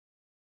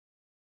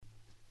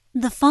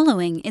The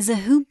following is a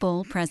Hoop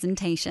Ball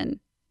presentation.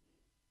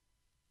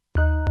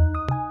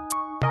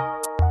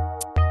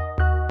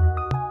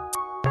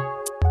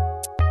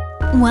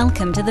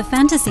 Welcome to the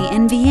Fantasy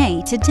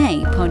NBA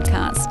Today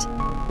podcast.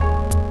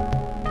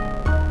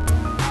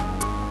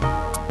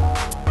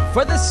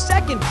 For the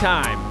second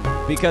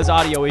time, because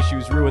audio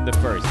issues ruined the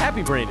first.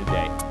 Happy Brandon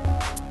Day.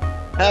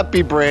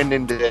 Happy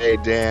Brandon Day,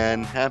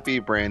 Dan. Happy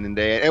Brandon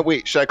Day. And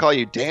wait, should I call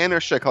you Dan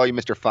or should I call you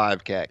Mr.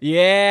 5K?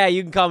 Yeah,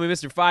 you can call me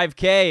Mr.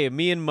 5K.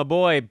 Me and my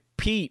boy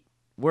Pete,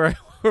 we're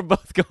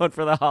both going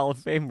for the Hall of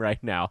Fame right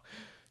now.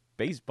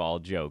 Baseball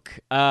joke.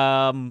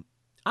 I'm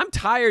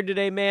tired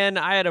today, man.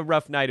 I had a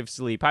rough night of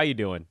sleep. How you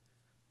doing?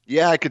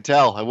 Yeah, I could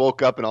tell. I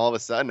woke up and all of a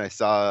sudden I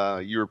saw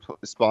you were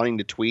responding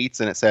to tweets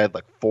and it said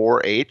like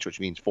 4H,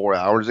 which means 4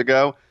 hours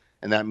ago.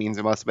 And that means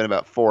it must have been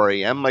about 4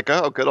 a.m. Like,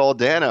 oh, good old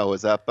Dano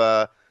was up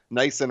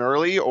nice and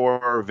early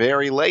or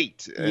very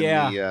late in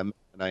the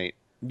night.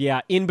 Yeah,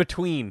 in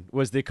between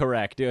was the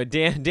correct.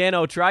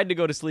 Dano tried to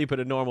go to sleep at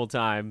a normal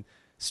time,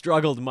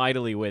 struggled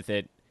mightily with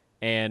it.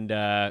 And,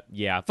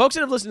 folks that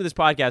have listened to this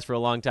podcast for a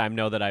long time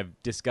know that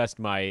I've discussed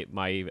my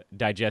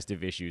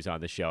digestive issues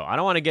on the show. I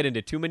don't want to get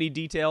into too many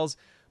details,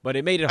 but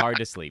it made it hard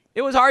to sleep.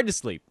 It was hard to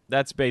sleep.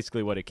 That's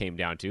basically what it came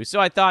down to. So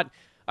I thought,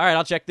 all right,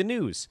 I'll check the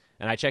news.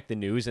 And I checked the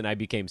news, and I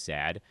became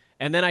sad.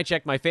 And then I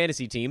checked my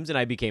fantasy teams, and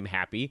I became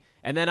happy.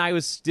 And then I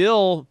was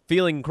still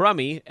feeling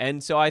crummy,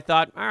 and so I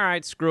thought, all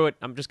right, screw it.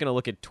 I'm just going to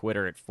look at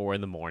Twitter at 4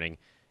 in the morning.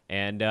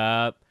 And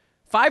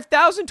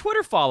 5,000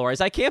 Twitter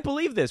followers. I can't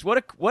believe this.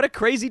 What a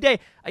crazy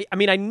day. I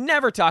mean, I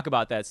never talk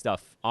about that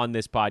stuff on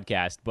this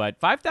podcast, but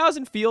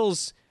 5,000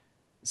 feels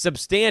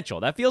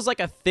substantial. That feels like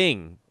a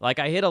thing. Like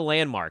I hit a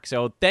landmark.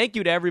 So thank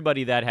you to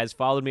everybody that has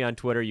followed me on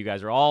Twitter. You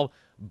guys are all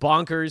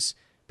bonkers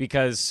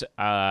because,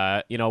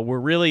 we're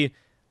really...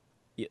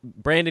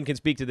 Brandon can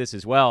speak to this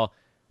as well.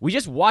 We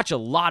just watch a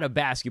lot of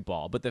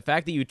basketball, but the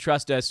fact that you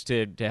trust us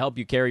to help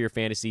you carry your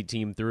fantasy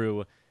team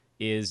through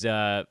is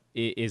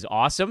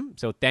awesome.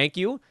 So thank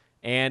you.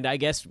 And I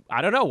guess,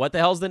 I don't know, what the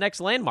hell's the next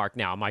landmark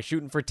now? Am I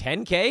shooting for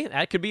 10K?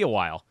 That could be a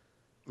while.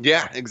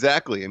 Yeah,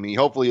 exactly. I mean,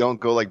 hopefully you don't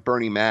go like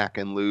Bernie Mac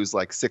and lose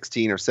like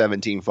 16 or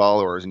 17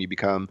 followers and you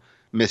become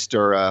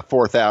Mr.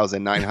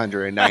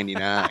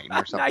 4,999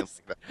 or something like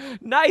that.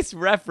 Nice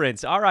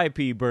reference.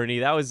 R.I.P. Bernie.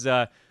 That was...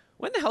 when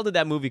the hell did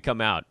that movie come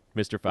out,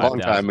 Mr. 5,000?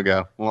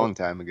 Long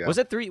time ago. Was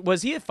it 3?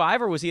 Was he at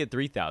 5 or was he at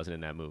 3,000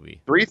 in that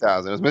movie?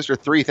 3,000. It was Mr.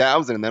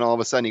 3,000, and then all of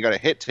a sudden you got a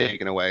hit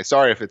taken away.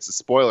 Sorry if it's a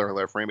spoiler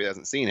alert for anybody who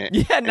hasn't seen it.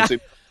 Yeah, so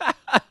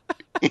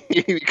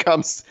he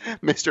becomes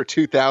Mr.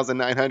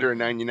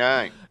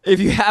 2,999. If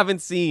you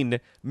haven't seen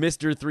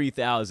Mr.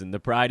 3000,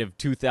 the pride of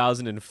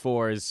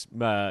 2004's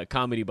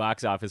comedy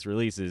box office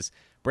releases,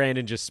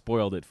 Brandon just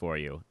spoiled it for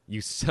you.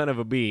 You son of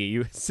a bee.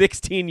 You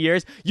 16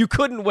 years. You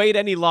couldn't wait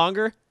any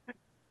longer?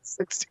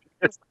 16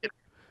 years later.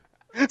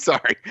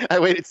 Sorry, I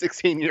waited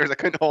 16 years. I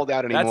couldn't hold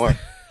out anymore.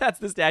 That's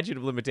the statute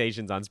of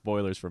limitations on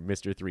spoilers for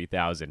Mr.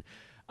 3000.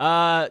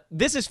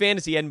 This is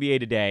Fantasy NBA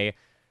Today,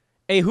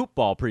 a hoop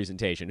ball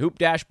presentation.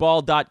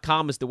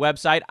 Hoop-ball.com is the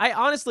website.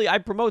 I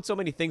promote so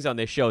many things on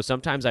this show.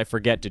 Sometimes I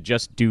forget to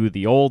just do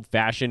the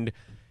old-fashioned,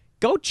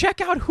 go check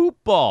out Hoop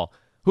Ball.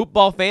 Hoop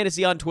Ball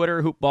Fantasy on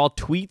Twitter. Hoop Ball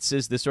Tweets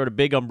is the sort of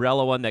big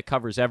umbrella one that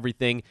covers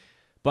everything.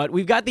 But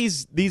we've got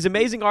these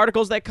amazing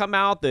articles that come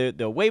out,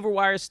 the waiver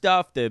wire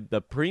stuff,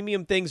 the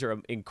premium things are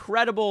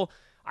incredible.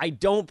 I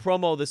don't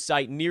promo the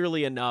site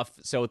nearly enough,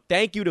 so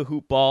thank you to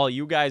Hoopball.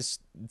 You guys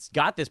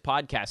got this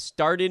podcast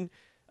started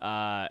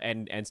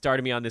and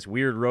started me on this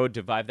weird road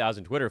to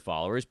 5,000 Twitter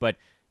followers. But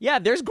yeah,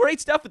 there's great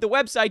stuff at the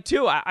website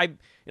too. I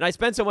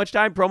spend so much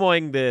time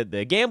promoting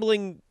the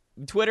gambling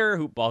Twitter,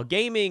 Hoopball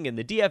Gaming, and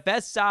the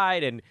DFS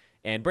side,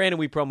 and Brandon,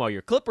 we promo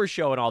your Clippers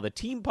show and all the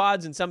team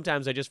pods, and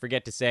sometimes I just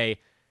forget to say,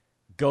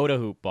 go to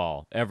Hoop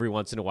Ball every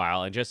once in a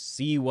while and just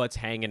see what's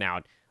hanging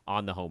out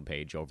on the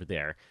homepage over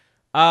there.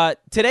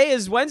 Today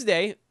is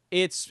Wednesday.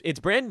 It's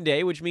Brandon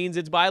Day, which means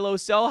it's buy low,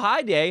 sell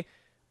high day.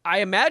 I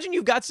imagine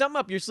you've got something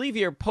up your sleeve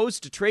here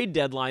post-trade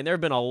deadline. There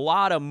have been a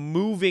lot of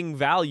moving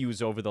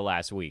values over the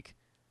last week.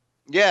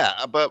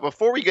 Yeah, but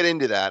before we get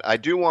into that, I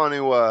do want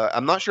to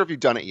I'm not sure if you've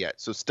done it yet,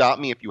 so stop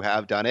me if you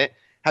have done it.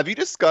 Have you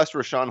discussed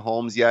Richaun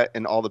Holmes yet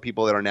and all the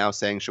people that are now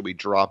saying, should we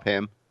drop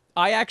him?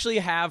 I actually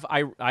have.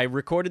 I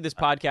recorded this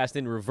podcast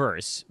in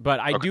reverse, but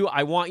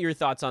I want your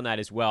thoughts on that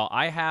as well.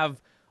 I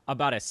have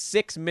about a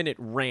 6-minute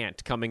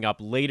rant coming up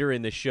later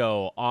in the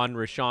show on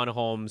Richaun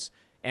Holmes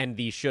and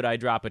the should I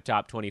drop a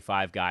top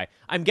 25 guy.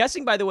 I'm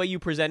guessing, by the way, you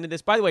presented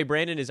this. By the way,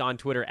 Brandon is on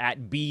Twitter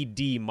at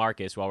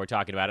BDMarcus while we're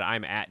talking about it.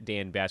 I'm at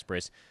Dan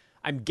Bespris.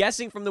 I'm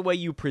guessing from the way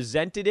you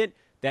presented it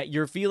that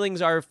your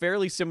feelings are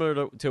fairly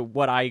similar to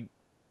what I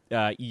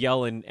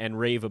yell and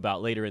rave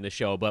about later in the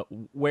show, but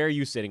where are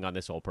you sitting on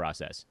this whole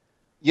process?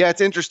 Yeah,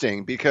 it's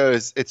interesting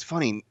because it's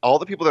funny. All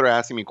the people that are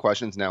asking me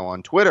questions now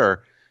on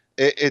Twitter,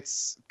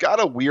 it's got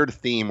a weird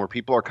theme where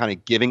people are kind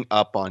of giving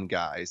up on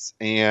guys.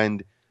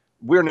 And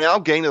we're now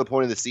getting to the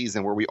point of the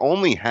season where we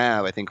only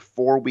have, I think,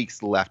 4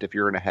 weeks left if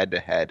you're in a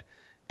head-to-head.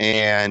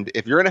 And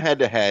if you're in a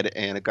head-to-head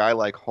and a guy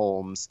like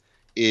Holmes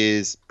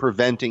is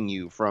preventing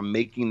you from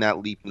making that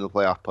leap into the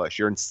playoff push.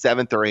 You're in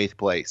 7th or 8th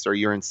place, or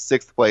you're in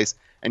 6th place,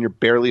 and you're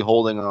barely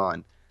holding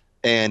on,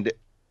 and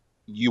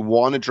you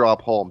want to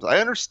drop Holmes. I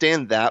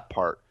understand that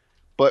part,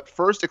 but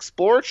first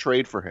explore a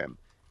trade for him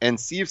and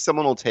see if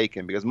someone will take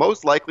him, because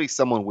most likely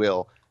someone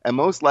will, and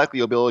most likely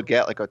you'll be able to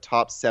get like a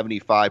top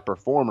 75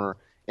 performer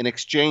in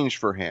exchange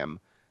for him.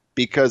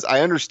 Because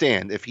I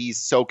understand if he's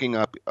soaking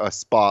up a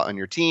spot on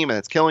your team and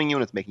it's killing you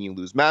and it's making you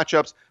lose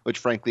matchups, which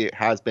frankly it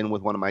has been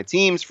with one of my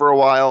teams for a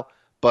while,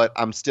 but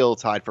I'm still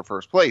tied for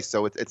first place,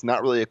 so it's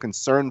not really a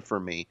concern for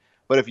me.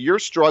 But if you're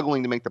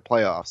struggling to make the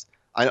playoffs,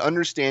 I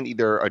understand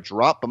either a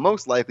drop, but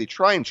most likely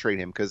try and trade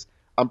him, because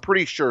I'm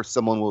pretty sure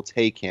someone will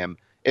take him.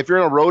 If you're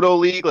in a roto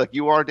league like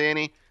you are,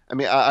 Danny, I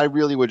mean, I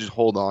really would just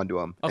hold on to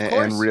him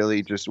and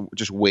really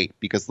just wait,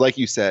 because like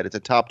you said, it's a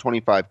top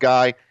 25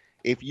 guy.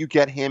 If you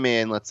get him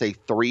in, let's say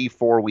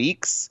 3-4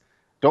 weeks,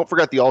 don't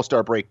forget the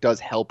All-Star break does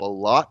help a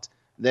lot,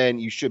 then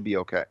you should be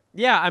okay.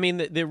 Yeah, I mean,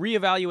 the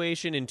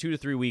reevaluation in 2 to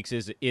 3 weeks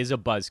is a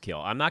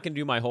buzzkill. I'm not going to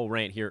do my whole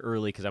rant here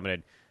early because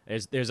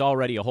there's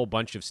already a whole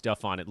bunch of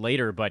stuff on it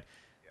later, but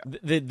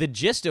the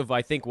gist of,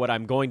 I think, what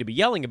I'm going to be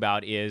yelling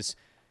about is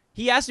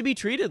he has to be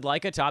treated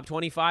like a top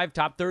 25,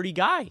 top 30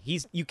 guy.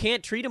 You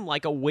can't treat him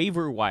like a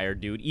waiver wire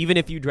dude, even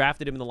if you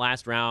drafted him in the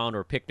last round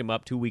or picked him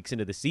up 2 weeks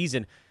into the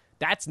season.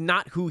 That's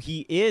not who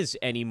he is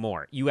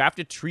anymore. You have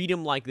to treat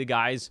him like the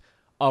guys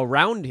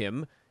around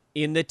him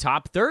in the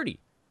top 30.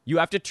 You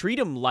have to treat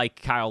him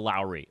like Kyle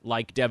Lowry,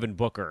 like Devin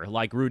Booker,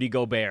 like Rudy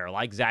Gobert,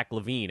 like Zach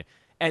LaVine.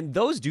 And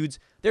those dudes,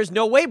 there's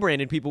no way,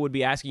 Brandon, people would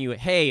be asking you,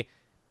 hey,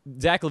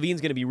 Zach LaVine's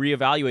going to be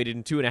reevaluated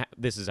in 2.5.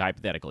 This is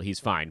hypothetical. He's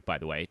fine, by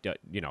the way.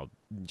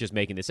 Just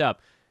making this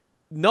up.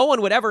 No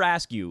one would ever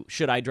ask you,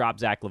 should I drop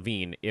Zach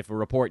LaVine if a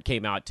report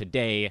came out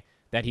today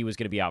that he was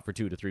going to be out for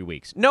 2 to 3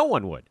 weeks? No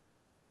one would.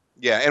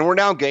 Yeah, and we're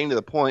now getting to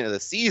the point of the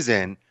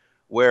season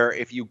where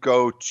if you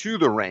go to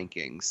the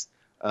rankings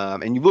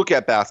and you look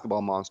at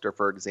Basketball Monster,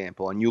 for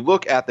example, and you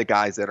look at the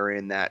guys that are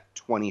in that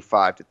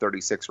 25 to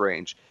 36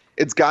 range,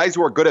 it's guys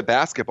who are good at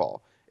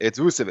basketball. It's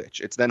Vucevic.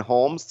 It's then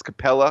Holmes,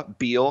 Capella,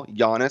 Beal,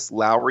 Giannis,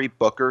 Lowry,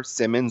 Booker,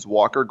 Simmons,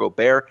 Walker,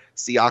 Gobert,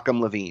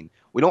 Siakam, LaVine.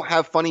 We don't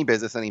have funny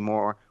business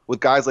anymore with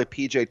guys like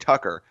PJ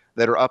Tucker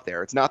that are up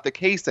there. It's not the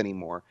case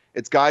anymore.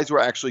 It's guys who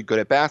are actually good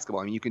at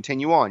basketball. I mean, you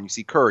continue on. You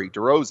see Curry,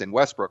 DeRozan,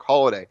 Westbrook,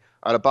 Holiday,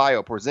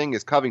 Adebayo,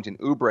 Porzingis, Covington,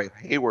 Oubre,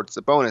 Hayward,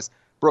 Sabonis,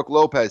 Brooke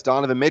Lopez,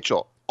 Donovan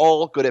Mitchell,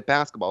 all good at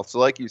basketball. So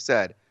like you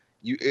said,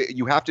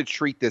 you have to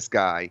treat this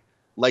guy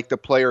like the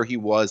player he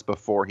was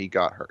before he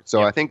got hurt. So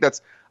yeah. I think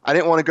I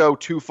didn't want to go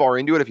too far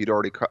into it if you'd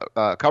already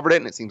covered it,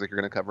 and it seems like you're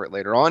going to cover it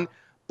later on.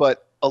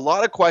 But a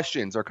lot of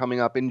questions are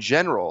coming up in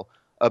general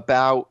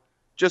about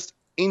just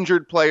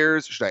injured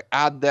players. Should I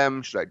add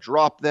them? Should I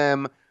drop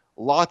them?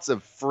 Lots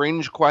of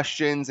fringe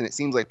questions, and it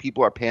seems like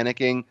people are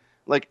panicking.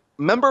 Like,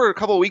 remember a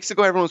couple of weeks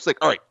ago, everyone was like,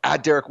 all right,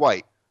 add Derek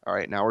White. All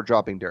right, now we're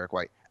dropping Derek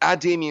White. Add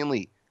Damian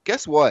Lee.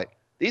 Guess what?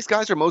 These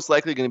guys are most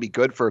likely going to be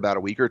good for about a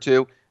week or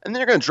two, and then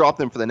you're going to drop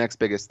them for the next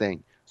biggest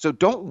thing. So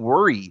don't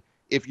worry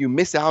if you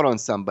miss out on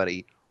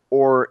somebody,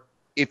 or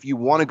if you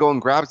want to go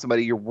and grab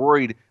somebody, you're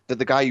worried that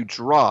the guy you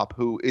drop,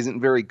 who isn't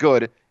very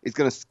good, is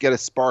going to get a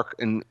spark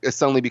and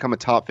suddenly become a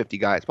top 50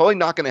 guy. It's probably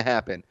not going to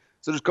happen.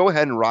 So just go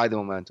ahead and ride the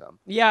momentum.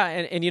 Yeah,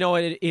 and you know,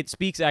 it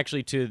speaks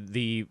actually to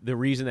the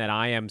reason that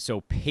I am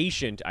so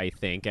patient, I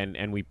think,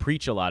 and we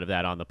preach a lot of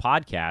that on the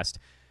podcast,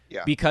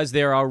 because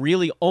there are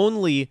really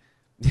only,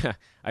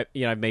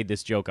 I've made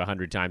this joke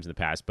 100 times in the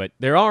past, but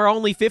there are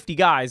only 50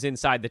 guys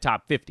inside the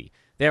top 50.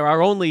 There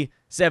are only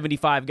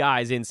 75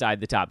 guys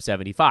inside the top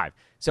 75.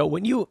 So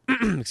when you,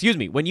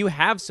 when you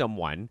have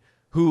someone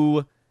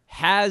who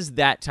has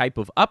that type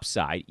of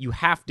upside, you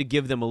have to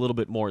give them a little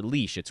bit more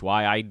leash. It's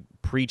why I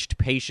preached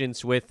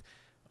patience with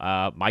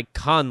Mike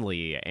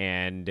Conley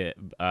and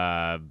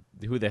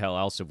who the hell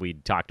else have we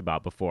talked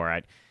about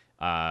before?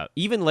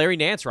 Even Larry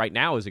Nance right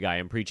now is a guy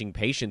I'm preaching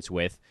patience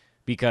with,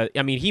 because,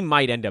 I mean, he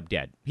might end up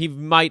dead. He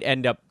might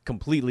end up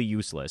completely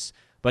useless,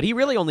 but he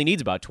really only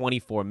needs about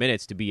 24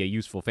 minutes to be a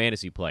useful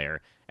fantasy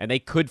player, and they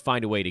could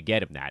find a way to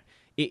get him that.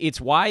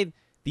 It's why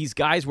these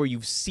guys where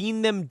you've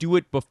seen them do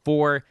it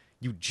before,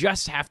 you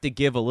just have to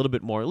give a little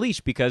bit more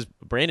leash, because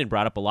Brandon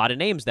brought up a lot of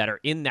names that are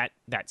in that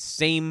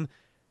same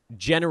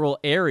general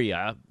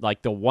area,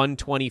 like the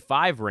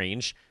 125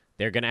 range.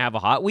 They're going to have a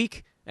hot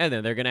week, and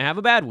then they're going to have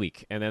a bad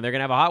week, and then they're going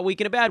to have a hot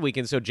week and a bad week.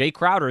 And so Jay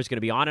Crowder is going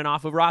to be on and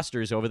off of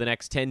rosters over the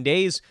next 10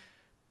 days.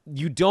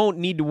 You don't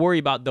need to worry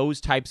about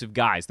those types of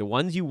guys. The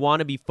ones you want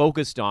to be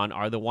focused on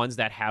are the ones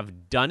that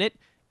have done it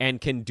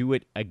and can do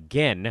it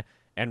again.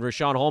 And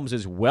Richaun Holmes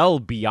is well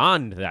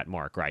beyond that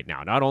mark right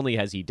now. Not only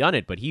has he done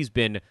it, but he's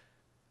been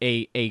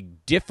a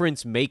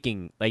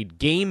difference-making, like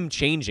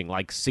game-changing,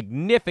 like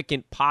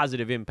significant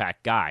positive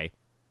impact guy,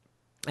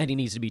 and he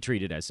needs to be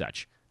treated as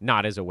such,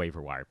 not as a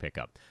waiver wire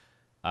pickup.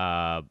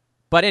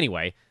 But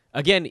anyway,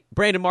 again,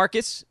 Brandon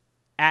Marcus,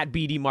 at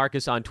BD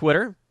Marcus on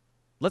Twitter.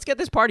 Let's get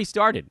this party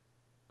started.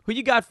 Who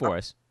you got for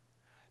us?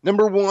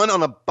 Number one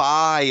on a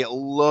buy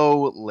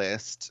low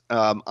list.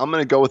 I'm going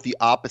to go with the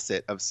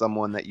opposite of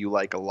someone that you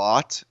like a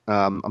lot.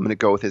 I'm going to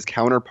go with his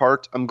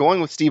counterpart. I'm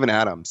going with Steven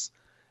Adams.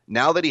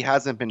 Now that he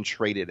hasn't been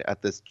traded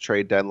at this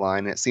trade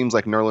deadline, it seems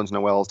like Nerlens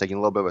Noel is taking a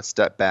little bit of a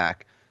step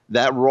back.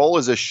 That role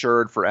is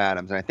assured for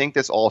Adams, and I think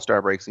this All-Star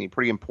break is going to be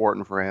pretty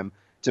important for him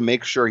to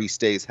make sure he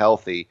stays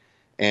healthy,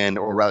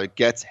 or rather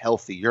gets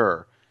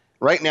healthier.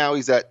 Right now,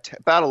 he's at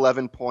about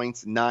 11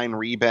 points, 9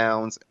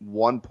 rebounds,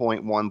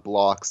 1.1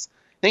 blocks.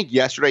 I think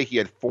yesterday he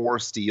had 4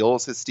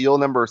 steals. His steal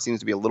number seems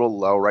to be a little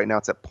low. Right now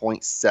it's at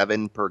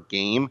 0.7 per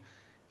game.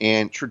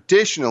 And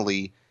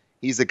traditionally,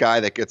 he's a guy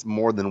that gets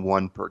more than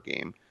 1 per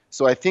game.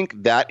 So I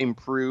think that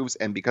improves,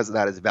 and because of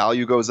that, his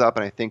value goes up,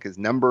 and I think his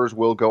numbers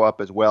will go up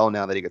as well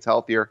now that he gets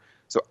healthier.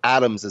 So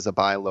Adams is a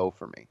buy low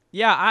for me.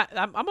 Yeah,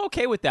 I'm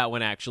okay with that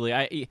one,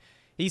 actually.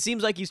 He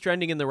seems like he's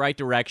trending in the right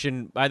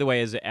direction. By the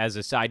way, as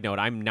a side note,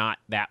 I'm not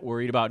that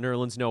worried about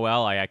Nerlens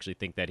Noel. I actually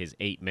think that his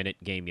 8-minute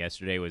game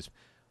yesterday was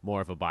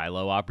more of a buy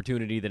low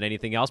opportunity than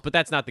anything else, but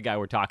that's not the guy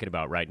we're talking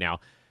about right now.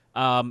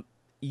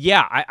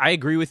 Yeah, I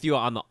agree with you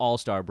on the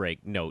All-Star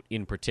break note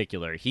in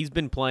particular. He's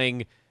been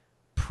playing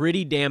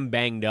pretty damn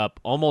banged up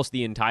almost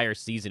the entire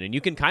season, and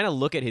you can kind of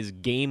look at his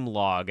game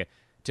log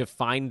to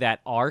find that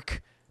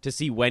arc to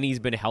see when he's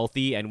been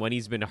healthy and when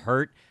he's been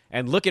hurt,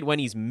 and look at when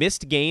he's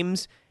missed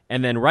games,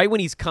 and then right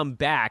when he's come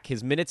back,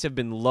 his minutes have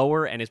been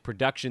lower and his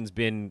production's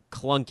been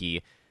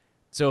clunky.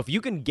 So if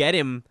you can get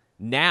him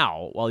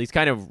now while he's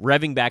kind of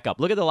revving back up,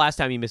 look at the last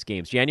time he missed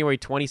games, January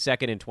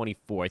 22nd and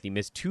 24th. He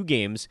missed 2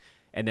 games,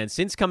 and then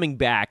since coming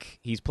back,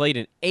 he's played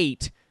in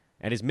 8.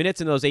 And his minutes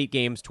in those 8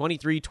 games,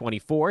 23,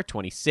 24,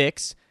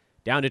 26,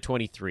 down to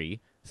 23,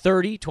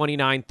 30,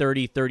 29,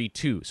 30,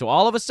 32. So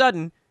all of a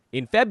sudden,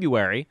 in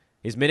February,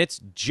 his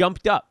minutes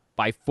jumped up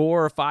by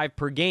 4 or 5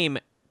 per game.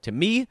 To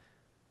me,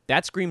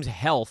 that screams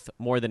health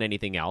more than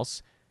anything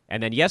else.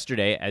 And then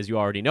yesterday, as you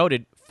already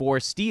noted, 4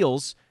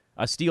 steals,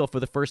 a steal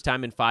for the first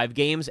time in 5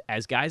 games.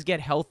 As guys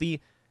get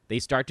healthy, they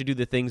start to do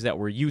the things that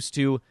we're used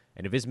to.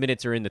 And if his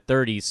minutes are in the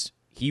 30s,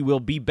 he will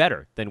be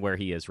better than where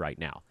he is right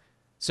now.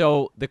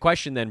 So the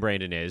question then,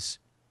 Brandon, is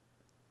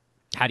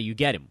how do you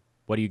get him?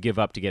 What do you give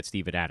up to get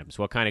Steven Adams?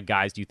 What kind of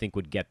guys do you think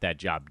would get that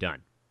job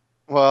done?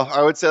 Well,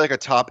 I would say like a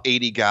top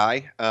 80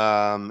 guy.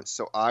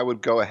 So I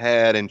would go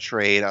ahead and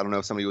trade. I don't know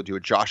if somebody would do a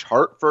Josh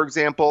Hart, for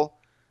example,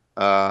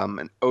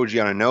 an OG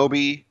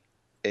Anunoby,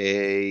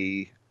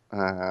 a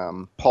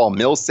Paul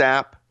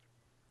Millsap.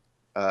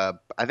 I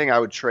think I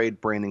would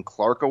trade Brandon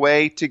Clark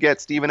away to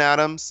get Steven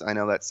Adams. I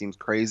know that seems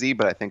crazy,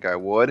 but I think I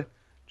would.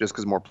 Just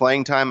because more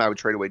playing time, I would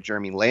trade away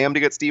Jeremy Lamb to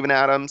get Steven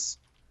Adams.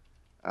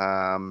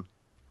 Trade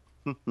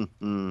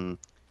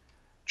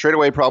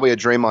away probably a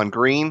Draymond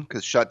Green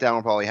because shutdown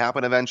will probably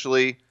happen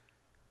eventually.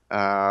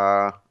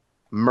 Dejounte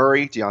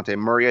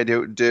Murray I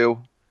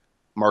do.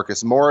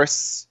 Marcus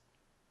Morris.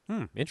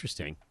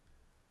 Interesting.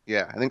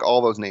 Yeah, I think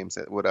all those names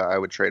I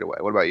would trade away.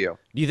 What about you?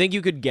 Do you think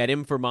you could get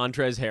him for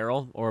Montrezl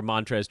Harrell, or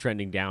Montrezl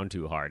trending down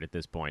too hard at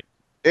this point?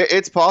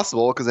 It's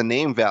possible because of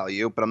name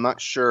value, but I'm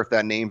not sure if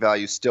that name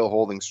value is still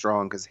holding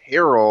strong because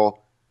Harrell,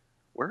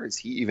 where is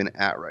he even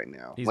at right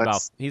now?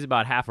 He's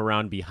about half a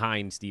round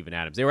behind Steven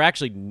Adams. They were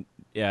actually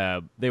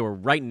they were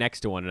right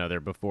next to one another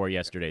before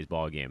yesterday's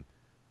ball game.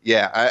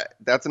 Yeah,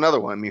 that's another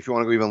one. I mean, if you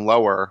want to go even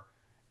lower,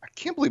 I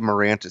can't believe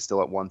Morant is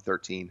still at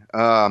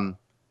 113.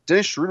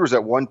 Dennis Schroeder's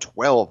at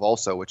 112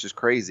 also, which is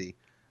crazy.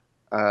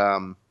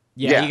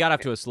 He got off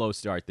to a slow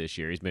start this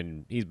year.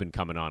 He's been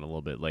coming on a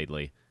little bit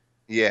lately.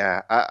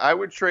 Yeah, I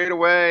would trade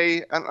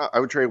away. I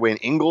would trade away an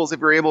Ingles if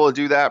you're able to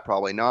do that.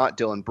 Probably not.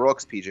 Dylan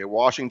Brooks, PJ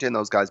Washington,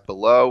 those guys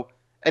below.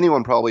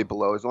 Anyone probably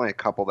below. There's only a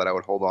couple that I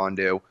would hold on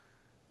to.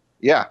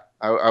 Yeah,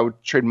 I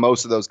would trade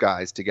most of those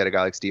guys to get a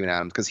guy like Steven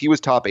Adams because he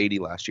was top 80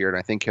 last year, and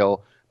I think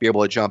he'll be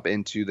able to jump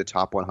into the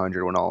top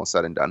 100 when all is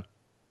said and done.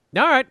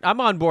 All right,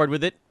 I'm on board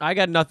with it. I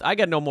got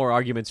no more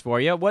arguments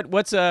for you.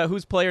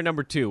 Who's player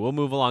number 2? We'll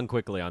move along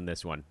quickly on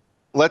this one.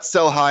 Let's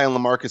sell high on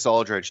LaMarcus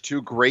Aldridge.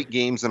 2 great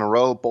games in a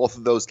row, both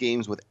of those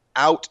games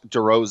without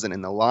DeRozan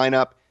in the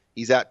lineup.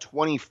 He's at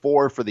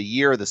 24 for the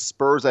year. The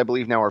Spurs, I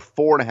believe, now are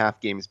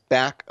 4.5 games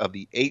back of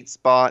the 8th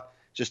spot.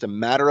 Just a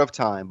matter of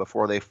time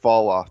before they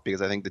fall off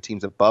because I think the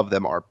teams above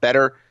them are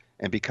better.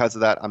 And because of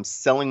that, I'm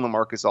selling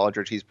LaMarcus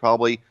Aldridge. He's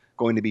probably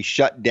going to be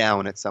shut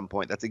down at some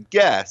point. That's a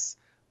guess.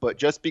 But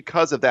just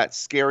because of that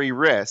scary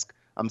risk,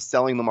 I'm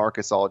selling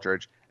LaMarcus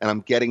Aldridge, and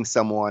I'm getting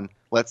someone,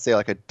 let's say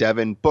like a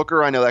Devin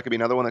Booker. I know that could be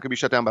another one that could be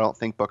shut down, but I don't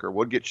think Booker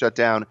would get shut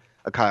down.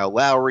 A Kyle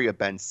Lowry, a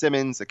Ben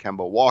Simmons, a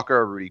Kemba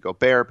Walker, Rudy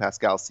Gobert,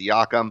 Pascal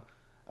Siakam,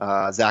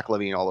 Zach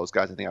LaVine, all those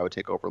guys. I think I would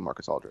take over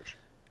LaMarcus Aldridge.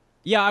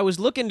 Yeah, I was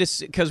looking to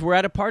see, because we're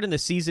at a part in the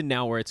season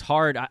now where it's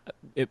hard,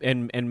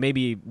 and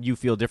maybe you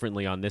feel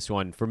differently on this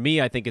one. For me,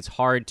 I think it's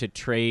hard to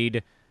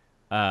trade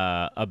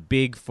a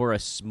big for a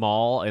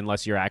small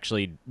unless you're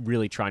actually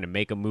really trying to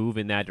make a move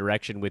in that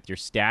direction with your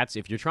stats.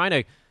 If you're trying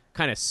to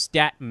kind of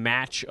stat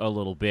match a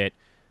little bit,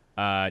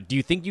 do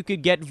you think you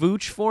could get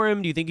Vooch for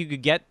him? Do you think you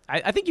could get...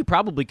 I think you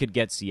probably could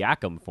get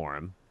Siakam for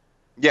him.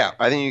 Yeah,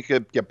 I think you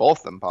could get both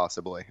of them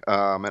possibly.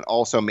 And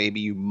also maybe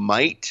you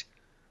might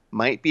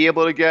might be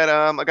able to get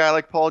a guy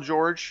like Paul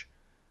George.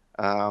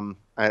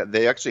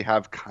 They actually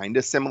have kind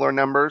of similar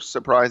numbers,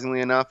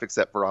 surprisingly enough,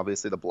 except for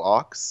obviously the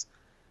blocks.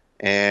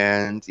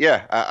 And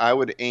yeah, I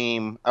would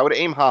aim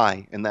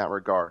high in that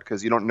regard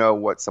because you don't know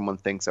what someone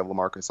thinks of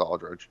LaMarcus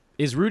Aldridge.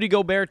 Is Rudy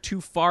Gobert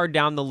too far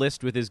down the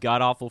list with his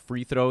god-awful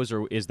free throws,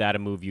 or is that a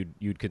move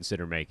you'd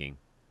consider making?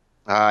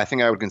 I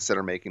think I would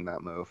consider making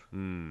that move.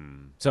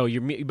 So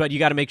but you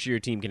got to make sure your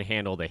team can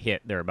handle the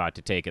hit they're about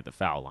to take at the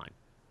foul line.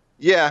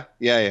 Yeah,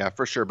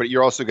 for sure. But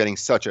you're also getting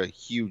such a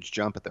huge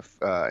jump at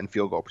the in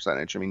field goal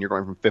percentage. I mean, you're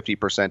going from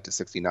 50% to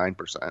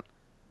 69%.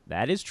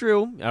 That is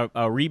true.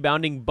 A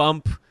rebounding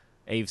bump,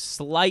 a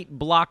slight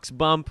blocks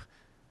bump,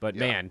 but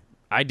man,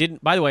 I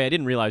didn't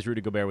realize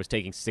Rudy Gobert was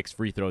taking 6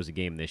 free throws a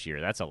game this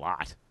year. That's a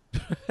lot.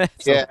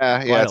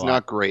 It's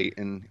not great.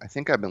 And I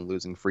think I've been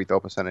losing free throw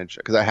percentage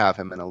because I have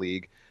him in a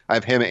league. I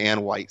have him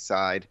and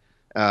Whiteside.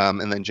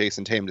 And then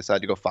Jason Tatum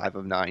decided to go 5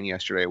 of 9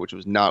 yesterday, which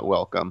was not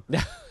welcome.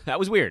 That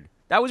was weird.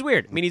 I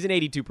mean, he's an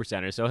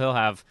 82%er, so he'll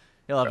have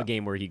a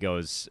game where he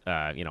goes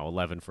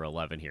 11 for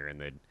 11 here in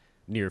the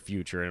near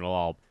future, and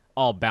it'll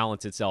all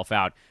balance itself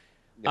out.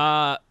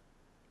 Yeah.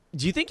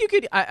 Do you think you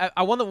could?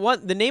 I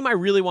want the name I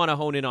really want to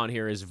hone in on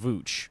here is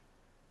Vooch.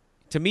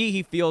 To me,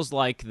 he feels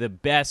like the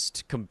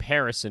best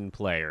comparison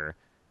player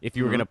if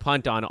you were going to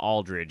punt on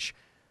Aldridge.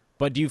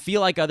 But do you feel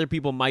like other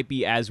people might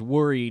be as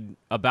worried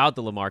about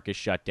the LaMarcus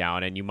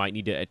shutdown and you might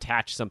need to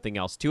attach something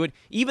else to it?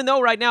 Even though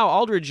right now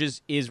Aldridge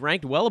is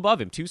ranked well above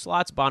him. 2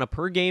 slots on a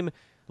per game.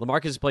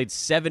 LaMarcus has played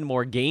 7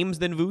 more games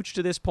than Vooch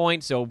to this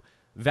point. So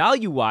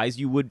value-wise,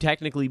 you would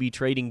technically be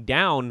trading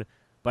down.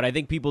 But I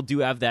think people do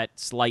have that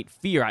slight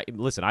fear. I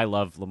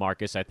love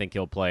LaMarcus. I think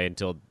he'll play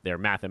until they're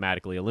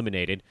mathematically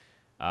eliminated.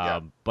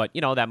 But,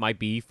 that might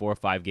be 4 or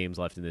 5 games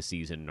left in the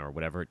season or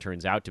whatever it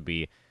turns out to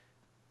be.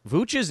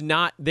 Vooch is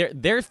not their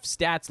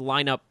stats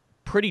line up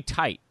pretty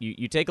tight.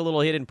 You take a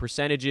little hit in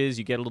percentages,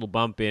 you get a little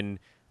bump in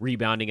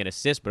rebounding and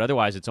assists, but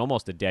otherwise it's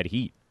almost a dead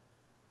heat.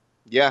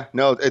 Yeah,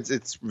 no,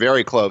 it's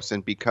very close,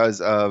 and because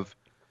of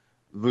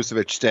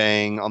Vucevic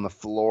staying on the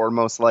floor,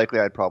 most likely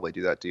I'd probably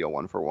do that deal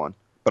 1-for-1.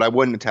 But I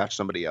wouldn't attach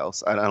somebody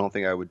else. I don't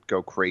think I would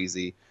go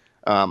crazy.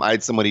 I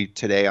had somebody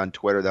today on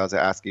Twitter that was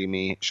asking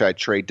me, should I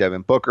trade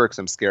Devin Booker because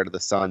I'm scared of the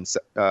Suns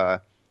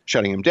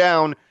shutting him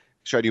down?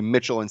 Should I do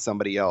Mitchell and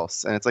somebody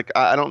else? And it's like,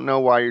 I don't know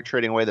why you're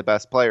trading away the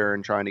best player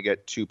and trying to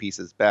get 2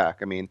 pieces back.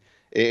 I mean,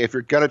 if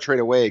you're going to trade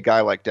away a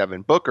guy like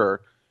Devin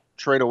Booker,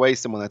 trade away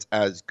someone that's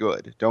as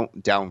good.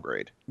 Don't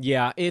downgrade.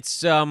 Yeah,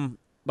 it's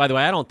by the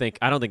way, I don't think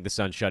the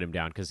Suns shut him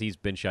down because he's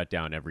been shut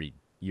down every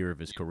year of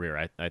his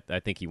career. I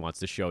think he wants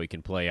to show he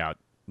can play out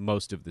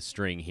most of the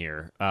string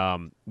here.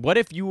 What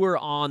if you were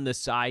on the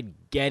side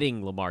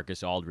getting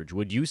LaMarcus Aldridge?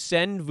 Would you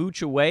send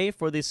Vooch away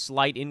for this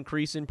slight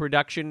increase in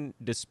production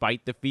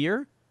despite the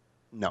fear?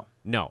 No.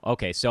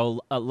 Okay,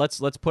 so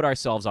let's put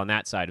ourselves on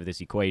that side of this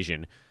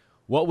equation.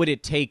 What would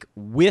it take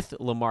with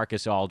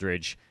LaMarcus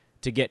Aldridge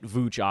to get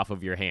Vooch off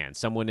of your hands?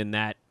 Someone in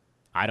that,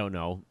 I don't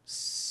know,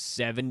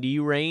 70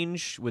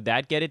 range? Would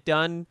that get it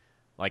done?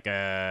 Like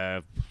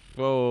I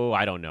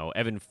don't know,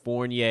 Evan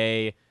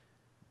Fournier,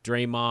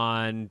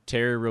 Draymond,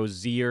 Terry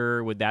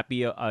Rozier. Would that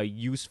be a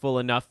useful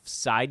enough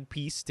side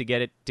piece to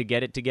get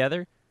it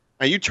together?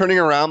 Are you turning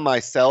around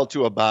my sell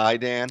to a buy,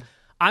 Dan?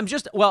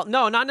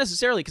 No, not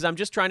necessarily, because I'm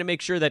just trying to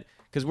make sure that,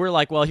 because we're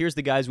like, well, here's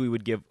the guys we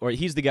would give, or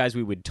he's the guys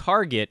we would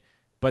target,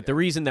 but the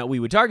reason that we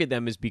would target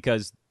them is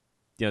because,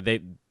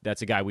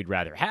 that's a guy we'd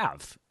rather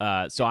have.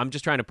 So I'm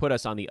just trying to put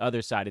us on the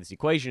other side of this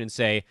equation and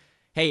say,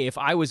 hey, if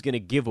I was going to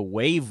give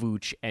away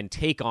Vooch and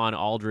take on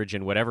Aldridge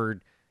and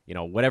whatever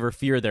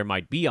fear there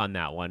might be on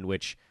that one,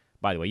 which,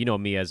 by the way,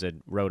 me as a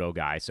roto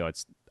guy, so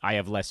I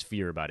have less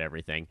fear about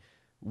everything.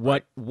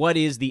 What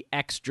is the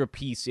extra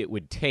piece it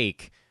would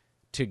take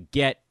to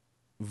get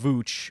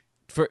Vooch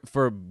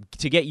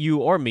to get you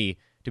or me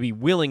to be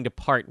willing to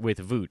part with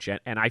Vooch?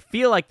 And I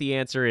feel like the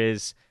answer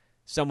is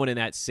someone in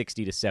that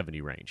 60 to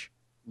 70 range.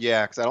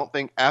 Yeah, because I don't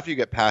think after you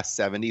get past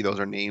 70, those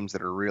are names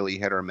that are really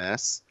hit or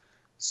miss.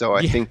 So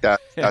I think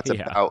that's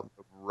about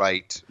the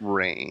right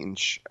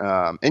range.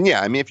 And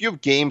yeah, I mean, if you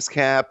have games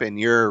cap and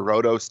your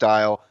roto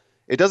style,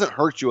 it doesn't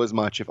hurt you as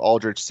much if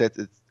Aldridge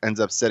ends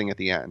up sitting at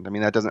the end. I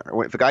mean,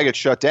 if a guy gets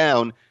shut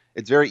down,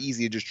 it's very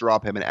easy to just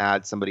drop him and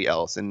add somebody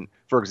else. And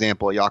for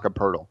example, Jakob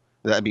Poeltl.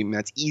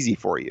 That's easy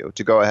for you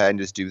to go ahead and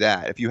just do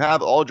that. If you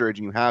have Aldridge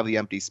and you have the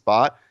empty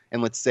spot,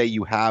 and let's say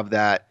you have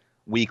that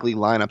weekly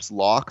lineups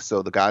lock,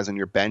 so the guys on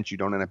your bench you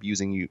don't end up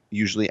using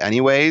usually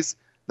anyways,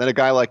 then a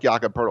guy like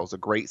Jakob Poeltl is a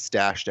great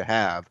stash to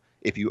have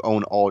if you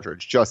own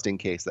Aldridge, just in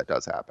case that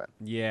does happen.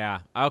 Yeah.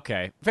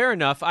 Okay. Fair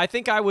enough. I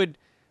think I would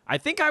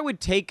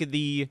take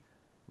the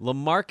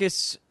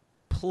LaMarcus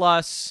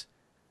plus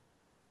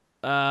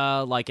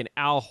like an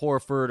Al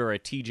Horford or a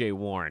TJ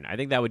Warren. I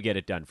think that would get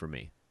it done for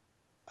me.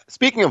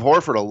 Speaking of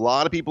Horford, a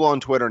lot of people on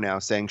Twitter now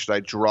saying, should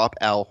I drop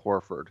Al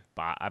Horford?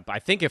 I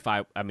think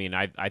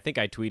I think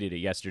I tweeted it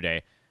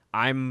yesterday.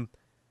 I'm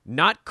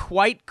not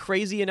quite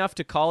crazy enough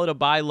to call it a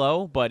buy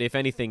low, but if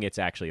anything, it's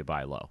actually a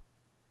buy low.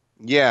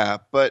 Yeah,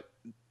 but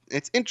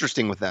it's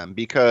interesting with them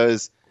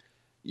because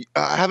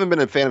I haven't been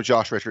a fan of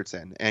Josh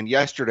Richardson, and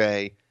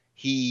yesterday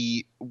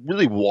he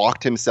really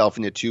walked himself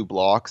into two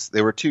blocks.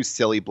 They were two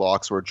silly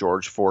blocks where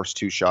George forced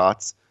two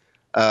shots,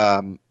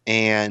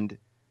 and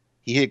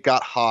he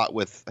got hot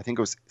with, I think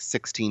it was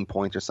 16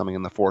 points or something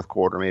in the fourth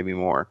quarter, maybe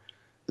more.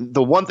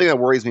 The one thing that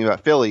worries me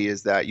about Philly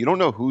is that you don't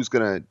know who's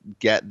going to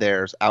get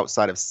theirs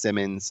outside of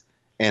Simmons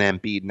and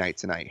Embiid night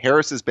to night.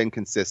 Harris has been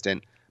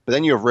consistent, but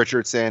then you have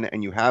Richardson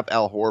and you have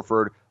Al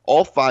Horford.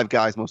 All five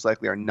guys most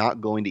likely are not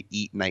going to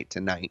eat night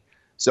to night.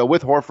 So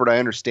with Horford, I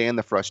understand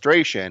the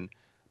frustration,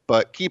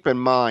 but keep in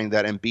mind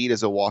that Embiid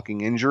is a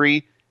walking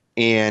injury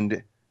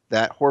and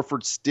that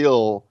Horford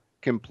still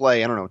can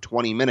play,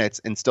 20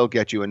 minutes and still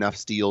get you enough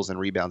steals and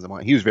rebounds.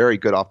 He was very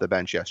good off the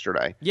bench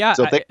yesterday. Yeah,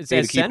 so if they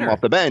it's keep him off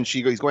the bench,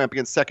 he's going up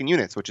against second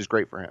units, which is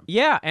great for him.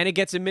 Yeah, and it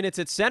gets him minutes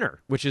at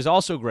center, which is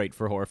also great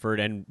for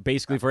Horford and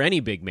basically for any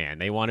big man.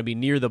 They want to be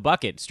near the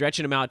bucket.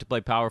 Stretching him out to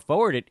play power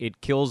forward, it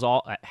kills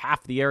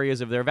half the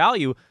areas of their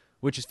value,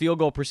 which is field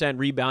goal percent,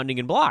 rebounding,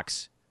 and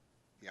blocks.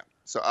 Yeah,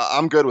 so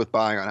I'm good with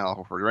buying on Al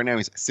Horford. Right now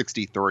he's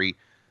 63.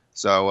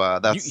 So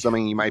that's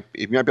something you might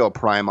be able to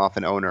prime off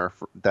an owner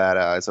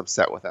that is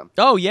upset with him.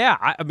 Oh, yeah.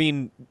 I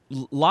mean,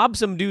 lob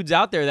some dudes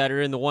out there that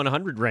are in the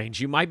 100 range.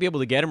 You might be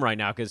able to get them right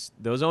now because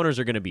those owners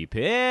are going to be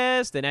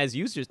pissed. And as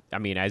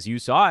you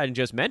saw and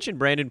just mentioned,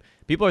 Brandon,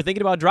 people are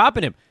thinking about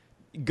dropping him.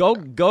 Go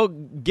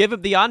give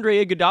him the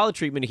Andre Iguodala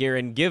treatment here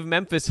and give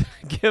Memphis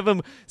give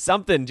him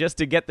something just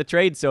to get the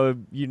trade so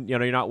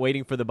you're not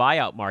waiting for the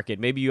buyout market.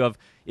 Maybe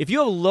if you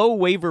have low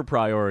waiver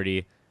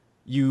priority,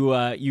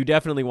 you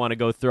definitely want to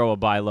go throw a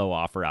buy low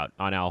offer out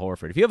on Al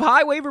Horford. If you have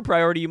high waiver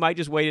priority, you might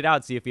just wait it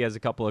out, see if he has a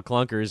couple of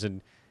clunkers,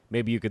 and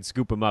maybe you could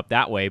scoop him up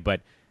that way.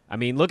 But, I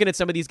mean, looking at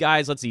some of these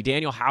guys, let's see,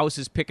 Daniel House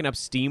is picking up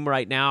steam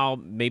right now.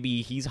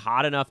 Maybe he's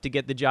hot enough to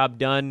get the job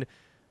done.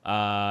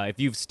 If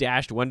you've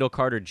stashed Wendell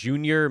Carter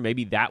Jr.,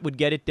 maybe that would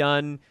get it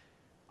done.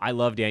 I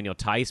love Daniel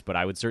Tice, but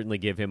I would certainly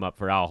give him up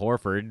for Al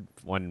Horford,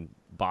 one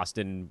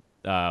Boston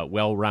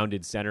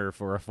well-rounded center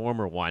for a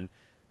former one.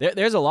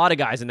 There's a lot of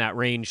guys in that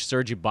range.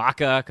 Serge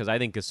Ibaka, because I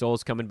think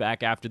Gasol's coming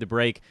back after the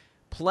break.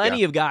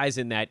 Plenty of guys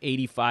in that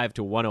 85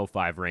 to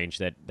 105 range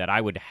that I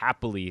would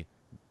happily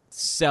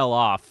sell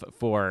off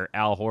for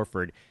Al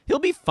Horford. He'll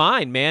be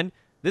fine, man.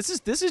 This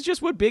is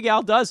just what Big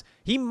Al does.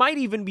 He might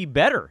even be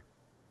better.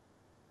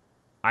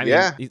 I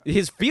mean,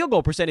 his field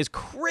goal percent is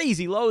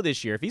crazy low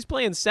this year. If he's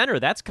playing center,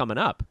 that's coming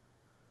up.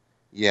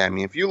 Yeah, I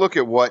mean, if you look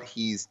at what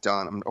he's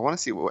done, I want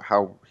to see what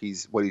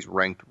he's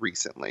ranked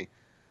recently.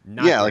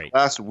 Not great.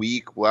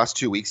 Like last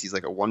 2 weeks, he's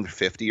like a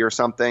 150 or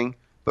something.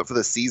 But for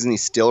the season,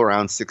 he's still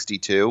around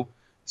 62.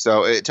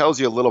 So it tells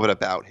you a little bit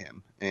about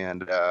him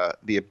and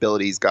the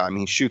ability he's got. I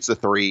mean, he shoots a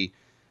three.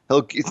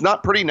 It's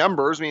not pretty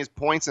numbers. I mean, his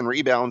points and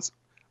rebounds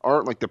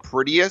aren't like the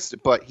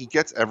prettiest, but he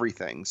gets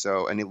everything.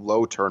 So, and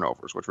low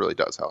turnovers, which really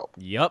does help.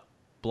 Yep.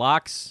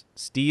 Blocks,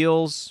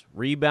 steals,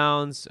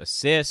 rebounds,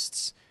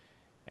 assists.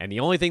 And the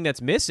only thing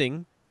that's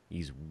missing,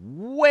 he's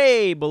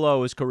way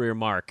below his career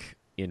mark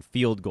in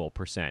field goal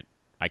percent.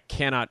 I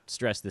cannot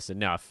stress this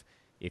enough.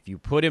 If you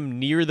put him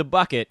near the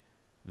bucket,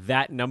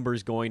 that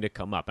number's going to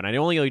come up. And I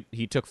know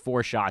he took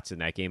 4 shots in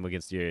that game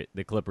against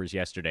the Clippers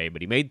yesterday,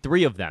 but he made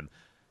 3 of them.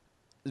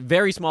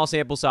 Very small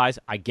sample size.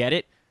 I get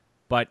it.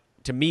 But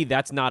to me,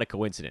 that's not a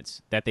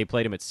coincidence that they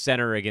played him at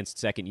center against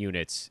second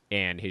units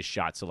and his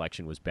shot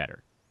selection was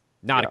better.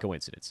 Not a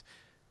coincidence.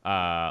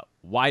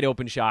 Wide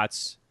open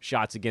shots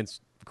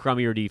against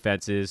crummier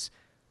defenses.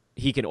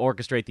 He can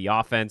orchestrate the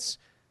offense.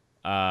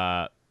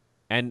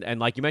 And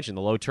like you mentioned,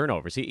 the low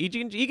turnovers. He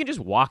can just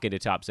walk into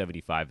top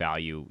 75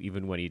 value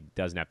even when he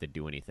doesn't have to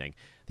do anything.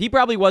 He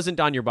probably wasn't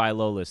on your buy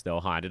low list though,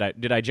 Han.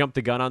 Did I jump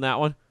the gun on that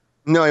one?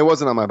 No, he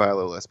wasn't on my buy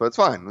low list, but it's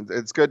fine.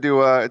 It's good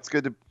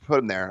to put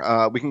him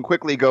there. We can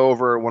quickly go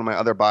over one of my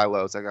other buy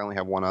lows. I only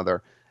have one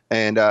other,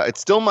 and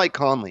it's still Mike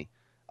Conley.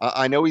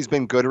 I know he's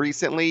been good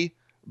recently,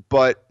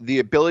 but the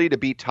ability to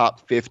be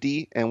top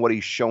 50 and what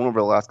he's shown over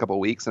the last couple of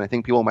weeks, and I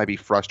think people might be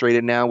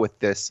frustrated now with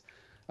this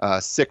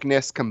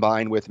sickness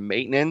combined with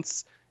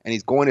maintenance, and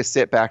he's going to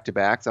sit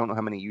back-to-backs. I don't know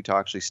how many Utah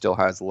actually still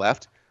has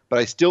left, but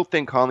I still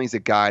think Conley's a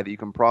guy that you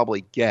can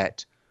probably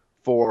get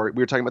for –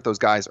 we were talking about those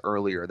guys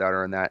earlier that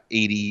are in that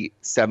 80,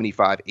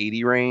 75,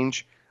 80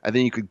 range. I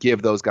think you could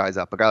give those guys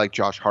up. A guy like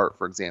Josh Hart,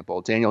 for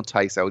example. Daniel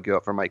Tice, I would give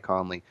up for Mike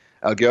Conley.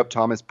 I would give up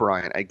Thomas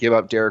Bryant. I'd give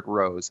up Derrick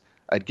Rose.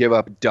 I'd give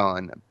up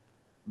Dunn.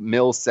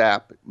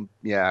 Millsap,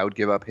 I would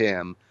give up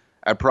him.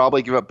 I'd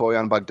probably give up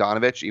Bojan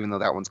Bogdanovic, even though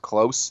that one's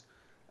close.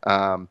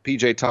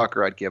 PJ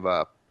Tucker, I'd give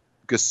up.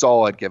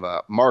 Gasol, I'd give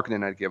up.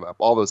 Markkanen, I'd give up.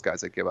 All those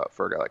guys I'd give up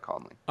for a guy like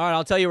Conley. All right,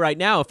 I'll tell you right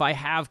now, if I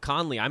have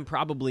Conley, I'm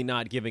probably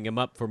not giving him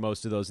up for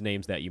most of those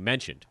names that you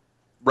mentioned.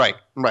 Right.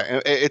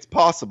 It's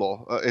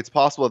possible. It's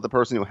possible that the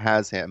person who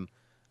has him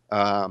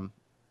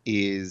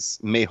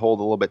may hold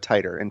a little bit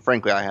tighter. And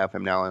frankly, I have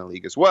him now in the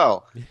league as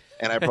well,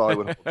 and I probably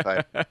would hold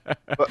tight.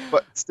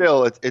 But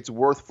still, it's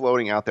worth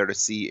floating out there to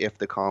see if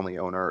the Conley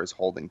owner is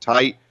holding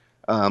tight,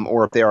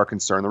 or if they are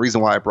concerned. The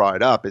reason why I brought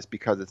it up is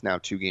because it's now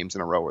 2 games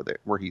in a row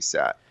where he's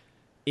sat.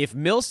 If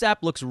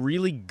Millsap looks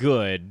really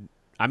good,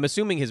 I'm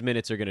assuming his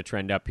minutes are going to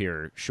trend up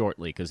here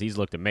shortly because he's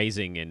looked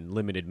amazing in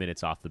limited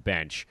minutes off the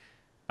bench.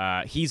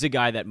 He's a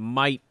guy that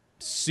might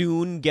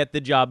soon get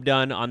the job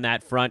done on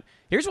that front.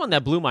 Here's one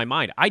that blew my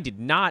mind. I did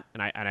not,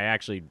 and I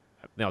actually,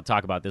 I'll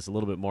talk about this a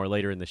little bit more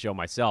later in the show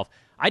myself.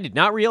 I did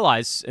not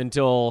realize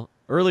until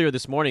earlier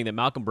this morning that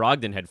Malcolm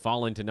Brogdon had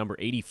fallen to number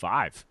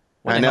 85.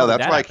 I know,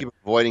 that's why I keep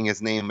avoiding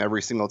his name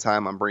every single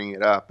time I'm bringing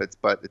it up.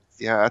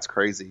 That's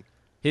crazy.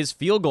 His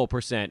field goal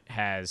percent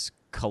has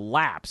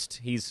collapsed.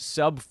 He's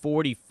sub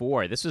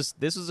 44. This was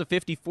a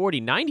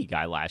 50-40-90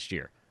 guy last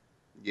year.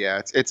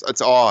 Yeah,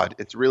 it's odd.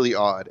 It's really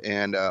odd.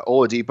 And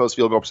Oladipo's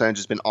field goal percentage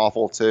has been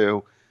awful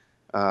too.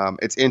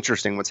 It's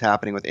interesting what's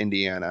happening with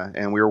Indiana,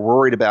 and we were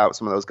worried about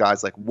some of those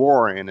guys like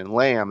Warren and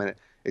Lamb, and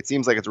it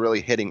seems like it's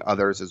really hitting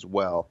others as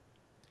well.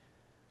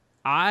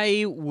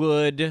 I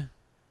would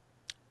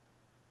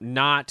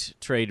not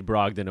trade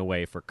Brogdon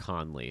away for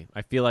Conley.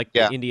 I feel like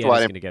Indiana's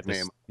going to get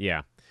this.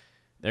 Yeah,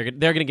 they're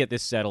going to get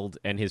this settled,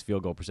 and his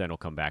field goal percent will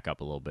come back up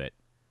a little bit.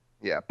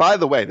 Yeah. By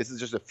the way, this is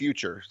just a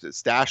future.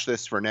 Stash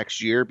this for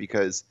next year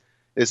because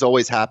this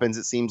always happens.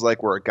 It seems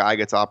like where a guy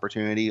gets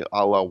opportunity,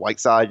 a la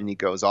Whiteside, and he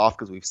goes off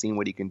because we've seen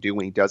what he can do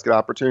when he does get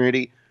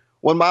opportunity.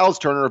 When Miles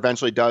Turner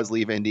eventually does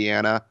leave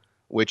Indiana,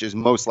 which is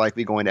most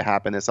likely going to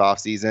happen this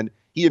offseason,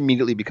 he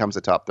immediately becomes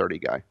a top 30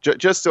 guy.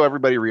 Just so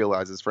everybody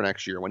realizes for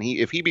next year,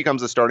 if he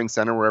becomes a starting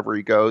center wherever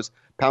he goes,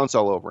 pounce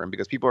all over him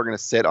because people are going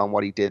to sit on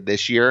what he did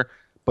this year.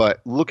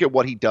 But look at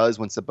what he does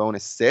when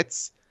Sabonis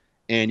sits,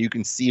 and you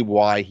can see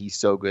why he's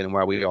so good and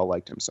why we all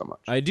liked him so much.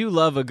 I do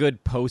love a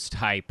good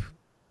post-hype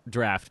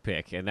draft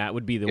pick, and that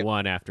would be the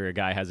one after a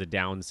guy has a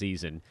down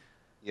season.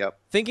 Yep.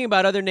 Thinking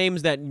about other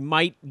names that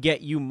might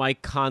get you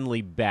Mike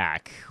Conley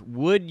back,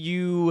 would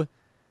you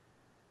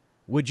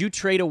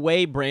trade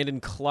away Brandon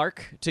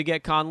Clark to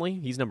get Conley?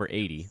 He's number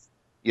 80.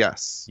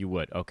 Yes. You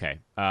would? Okay.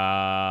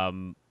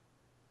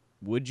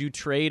 Would you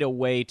trade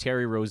away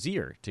Terry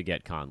Rozier to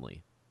get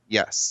Conley?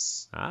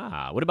 Yes.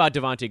 What about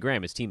Devontae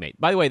Graham, his teammate?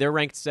 By the way, they're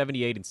ranked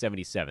 78 and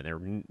 77.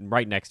 They're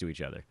right next to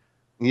each other.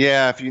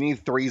 Yeah, if you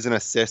need threes and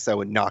assists, I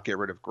would not get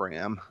rid of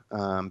Graham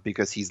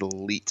because he's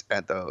elite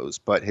at those.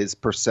 But his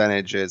field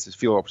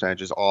goal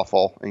percentage is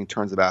awful, and he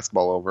turns the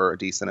basketball over a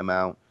decent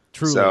amount.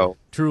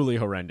 Truly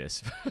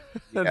horrendous.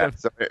 Yeah,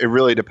 so it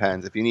really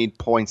depends. If you need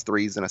points,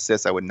 threes, and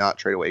assists, I would not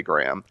trade away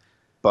Graham.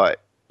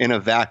 But in a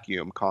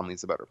vacuum,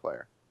 Conley's a better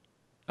player.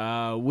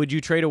 Would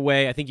you trade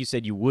away? I think you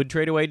said you would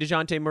trade away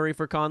DeJounte Murray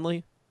for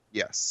Conley?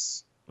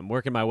 Yes. I'm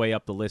working my way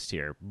up the list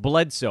here.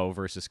 Bledsoe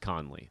versus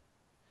Conley.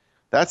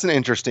 That's an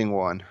interesting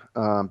one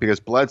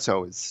because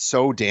Bledsoe is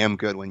so damn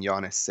good when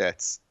Giannis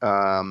sits.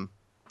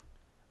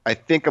 I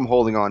think I'm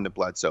holding on to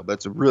Bledsoe, but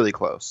it's really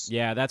close.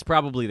 Yeah, that's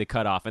probably the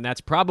cutoff, and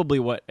that's probably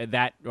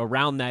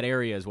around that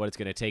area is what it's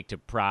going to take to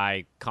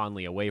pry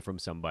Conley away from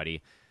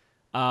somebody.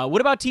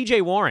 What about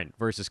T.J. Warren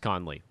versus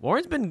Conley?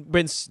 Warren's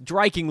been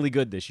strikingly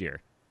good this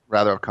year.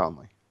 Rather have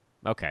Conley.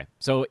 Okay,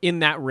 so in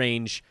that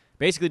range,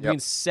 basically between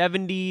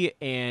 70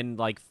 and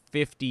like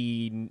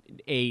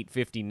 58,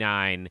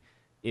 59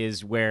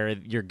 is where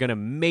you're going to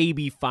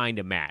maybe find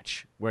a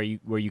match where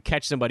you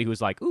catch somebody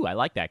who's like, ooh, I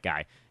like that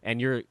guy. And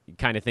you're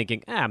kind of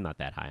thinking, I'm not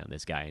that high on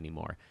this guy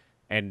anymore.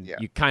 And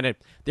you kind of,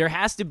 there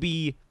has to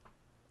be,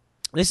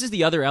 this is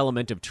the other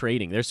element of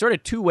trading. There's sort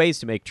of two ways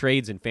to make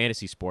trades in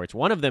fantasy sports.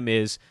 One of them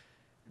is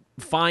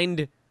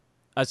find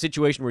a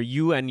situation where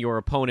you and your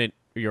opponent,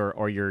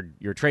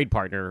 your trade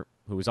partner,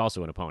 who is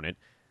also an opponent,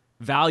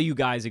 value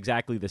guys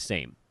exactly the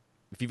same.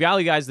 If you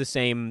value guys the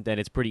same, then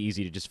it's pretty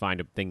easy to just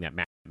find a thing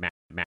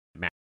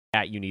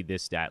that you need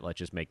this stat. Let's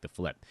just make the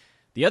flip.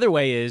 The other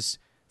way is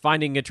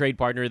finding a trade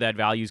partner that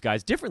values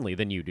guys differently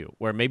than you do,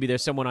 where maybe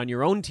there's someone on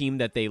your own team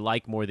that they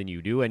like more than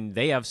you do, and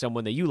they have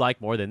someone that you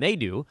like more than they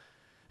do.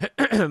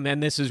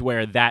 And this is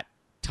where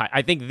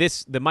I think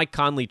the Mike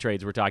Conley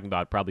trades we're talking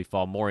about probably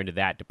fall more into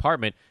that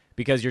department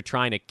because you're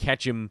trying to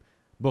catch him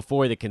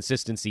before the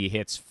consistency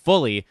hits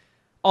fully.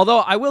 Although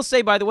I will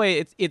say, by the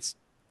way,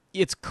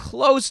 it's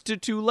close to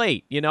too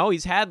late. You know,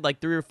 he's had like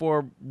 3 or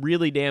 4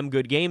 really damn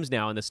good games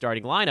now in the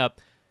starting lineup,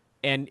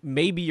 and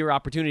maybe your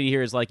opportunity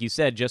here is, like you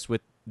said, just with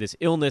this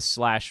illness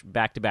 /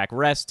 back-to-back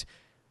rest.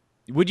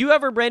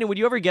 Brandon, would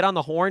you ever get on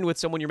the horn with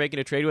someone you're making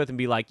a trade with and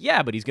be like,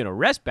 yeah, but he's going to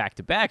rest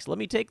back-to-back, so let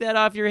me take that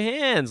off your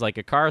hands like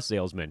a car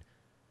salesman?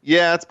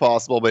 Yeah, it's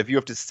possible, but if you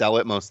have to sell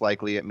it, most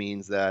likely it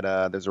means that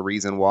there's a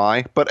reason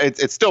why. But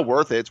it's still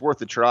worth it. It's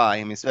worth a try.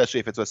 I mean,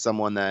 especially if it's with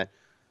someone that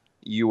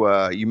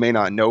you may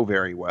not know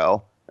very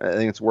well. I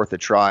think it's worth a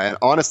try. And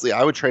honestly,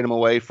 I would trade him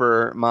away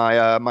for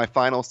my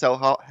final sell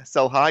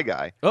high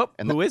guy. Oh,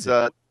 and who is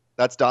it?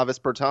 That's Davis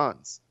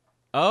Bertans.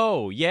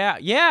 Oh,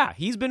 yeah.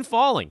 He's been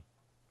falling.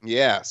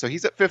 Yeah, so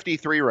he's at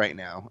 53 right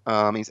now.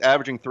 He's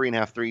averaging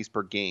 3.5 threes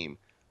per game.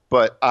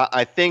 But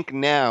I think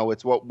now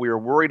it's what we were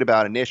worried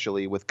about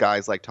initially with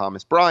guys like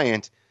Thomas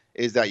Bryant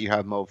is that you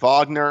have Mo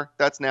Wagner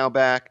that's now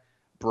back.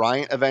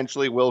 Bryant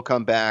eventually will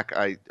come back.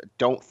 I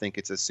don't think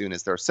it's as soon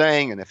as they're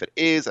saying. And if it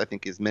is, I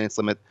think his minutes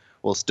limit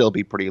will still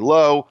be pretty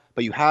low.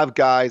 But you have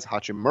guys,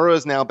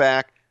 Hachimura's now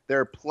back. There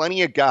are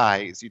plenty of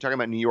guys. You're talking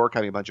about New York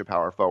having a bunch of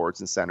power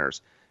forwards and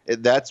centers.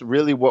 That's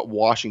really what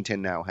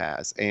Washington now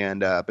has.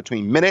 And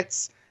between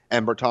minutes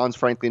and Bertans,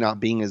 frankly, not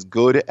being as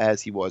good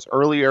as he was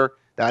earlier,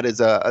 that's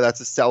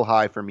a sell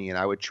high for me, and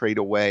I would trade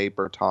away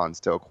Bertans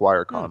to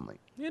acquire Conley.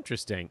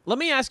 Interesting. Let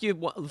me ask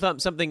you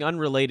something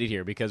unrelated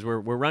here, because we're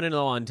running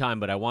low on time,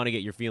 but I want to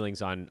get your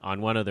feelings on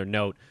one other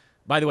note.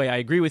 By the way, I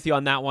agree with you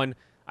on that one.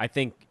 I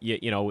think,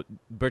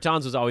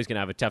 Bertans was always going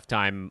to have a tough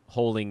time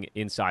holding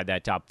inside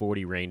that top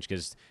 40 range,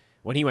 because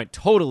when he went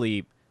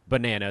totally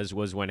bananas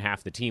was when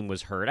half the team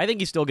was hurt. I think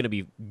he's still going to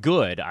be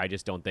good. I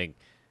just don't think,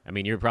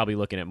 you're probably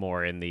looking at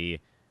more in the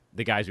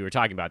guys we were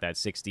talking about, that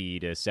 60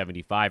 to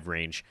 75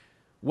 range.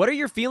 What are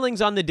your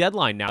feelings on the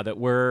deadline now that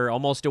we're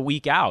almost a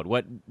week out?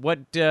 What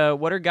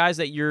are guys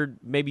that you're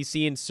maybe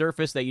seeing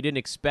surface that you didn't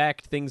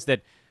expect? Things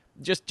that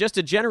just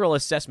a general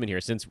assessment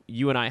here, since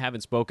you and I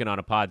haven't spoken on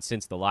a pod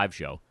since the live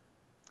show.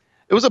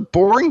 It was a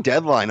boring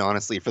deadline,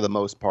 honestly, for the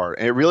most part.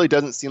 And it really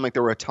doesn't seem like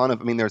there were a ton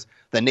of. There's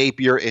the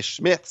Napier-Ish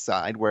Smith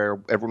side where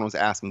everyone was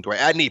asking, do I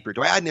add Napier?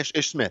 Do I add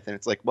Ish Smith? And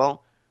it's like,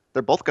 well,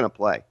 they're both going to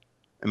play.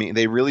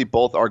 They really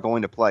both are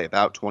going to play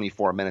about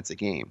 24 minutes a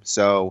game.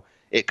 So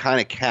it kind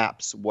of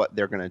caps what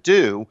they're going to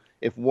do.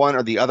 If one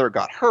or the other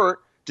got hurt,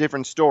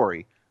 different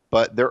story.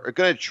 But they're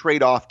going to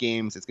trade off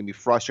games. It's going to be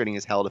frustrating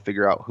as hell to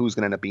figure out who's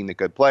going to end up being the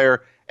good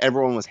player.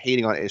 Everyone was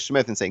hating on Ish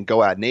Smith and saying,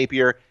 go add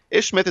Napier.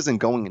 Ish Smith isn't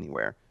going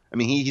anywhere.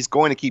 He's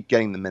going to keep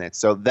getting the minutes.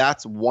 So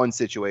that's one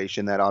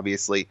situation that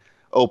obviously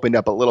opened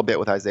up a little bit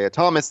with Isaiah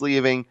Thomas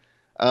leaving.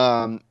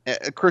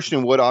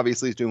 Christian Wood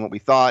obviously is doing what we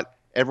thought.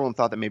 Everyone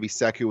thought that maybe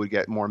Sekou would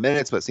get more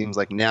minutes, but it seems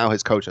like now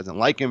his coach doesn't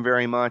like him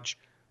very much.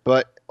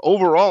 But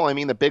overall,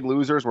 the big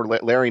losers were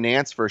Larry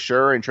Nance for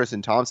sure and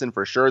Tristan Thompson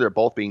for sure. They're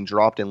both being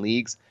dropped in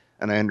leagues,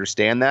 and I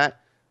understand that.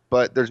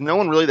 But there's no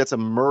one really that's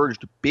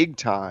emerged big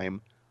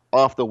time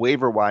off the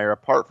waiver wire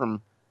apart from,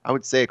 I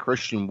would say, a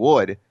Christian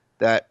Wood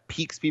that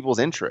piques people's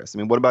interest.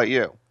 What about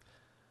you?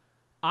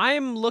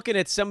 I'm looking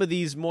at some of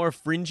these more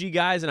fringy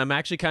guys, and I'm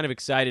actually kind of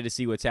excited to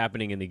see what's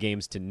happening in the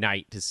games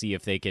tonight to see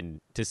if they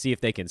can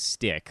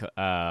stick.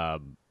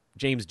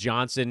 James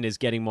Johnson is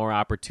getting more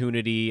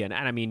opportunity, and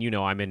I'm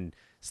in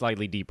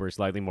slightly deeper,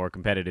 slightly more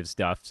competitive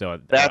stuff. So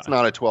that's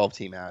not a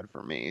 12-team ad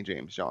for me,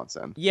 James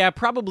Johnson. Yeah,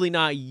 probably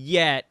not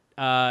yet.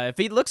 If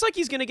he looks like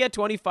he's going to get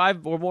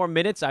 25 or more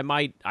minutes, I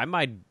might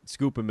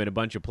scoop him in a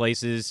bunch of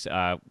places.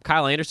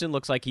 Kyle Anderson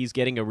looks like he's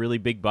getting a really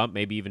big bump,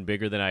 maybe even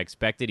bigger than I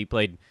expected. He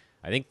played,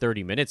 I think,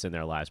 30 minutes in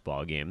their last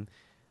ball game.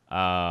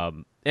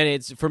 And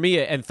it's, for me,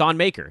 and Thon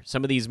Maker,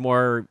 some of these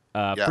more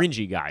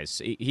fringy guys.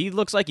 He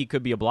looks like he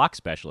could be a block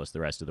specialist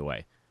the rest of the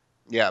way.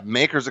 Yeah,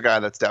 Maker's a guy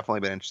that's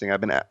definitely been interesting.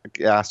 I've been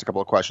asked a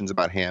couple of questions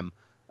about him,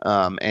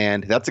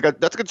 and that's a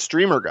good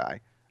streamer guy.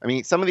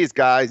 Some of these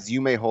guys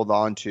you may hold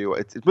on to.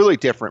 It's really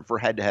different for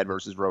head-to-head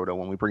versus Roto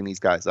when we bring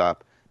these guys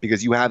up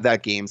because you have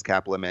that games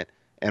cap limit,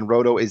 and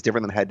Roto is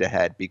different than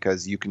head-to-head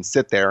because you can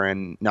sit there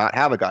and not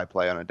have a guy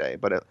play on a day.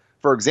 But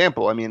for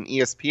example,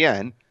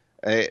 ESPN,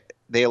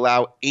 they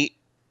allow 8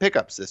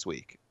 pickups this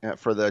week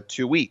for the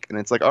 2 week, and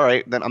it's like, all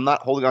right, then I'm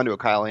not holding on to a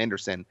Kyle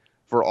Anderson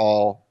for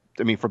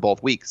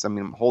both weeks.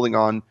 I'm holding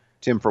on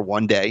to him for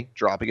one day,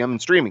 dropping him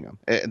and streaming him.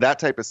 That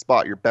type of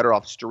spot, you're better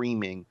off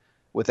streaming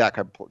with that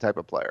type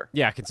of player.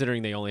 Yeah,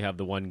 considering they only have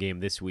the one game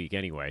this week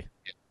anyway.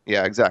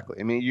 Yeah, exactly.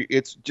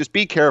 It's just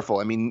be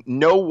careful.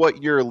 Know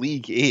what your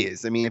league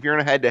is. If you're in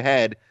a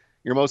head-to-head,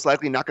 you're most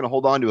likely not going to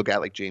hold on to a guy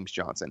like James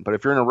Johnson. But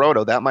if you're in a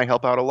Roto, that might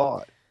help out a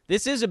lot.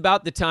 This is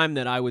about the time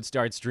that I would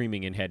start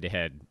streaming in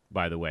head-to-head,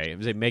 by the way.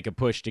 They make a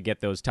push to get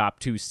those top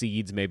 2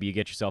 seeds. Maybe you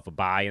get yourself a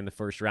bye in the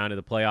first round of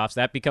the playoffs.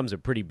 That becomes a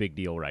pretty big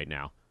deal right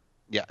now.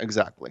 Yeah,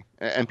 exactly.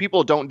 And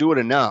people don't do it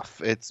enough.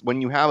 It's when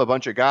you have a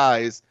bunch of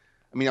guys.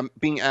 I'm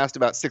being asked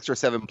about 6 or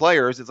 7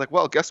 players. It's like,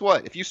 well, guess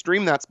what? If you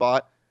stream that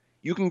spot,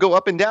 you can go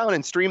up and down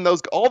and stream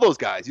all those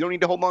guys. You don't need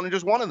to hold on to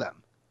just one of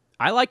them.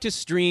 I like to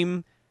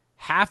stream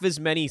half as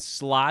many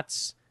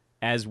slots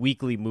as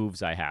weekly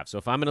moves I have. So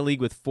if I'm in a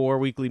league with 4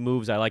 weekly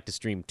moves, I like to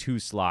stream 2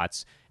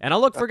 slots. And I'll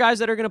look for guys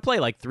that are going to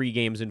play like 3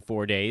 games in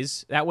 4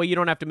 days. That way you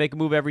don't have to make a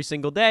move every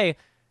single day.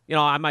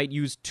 I might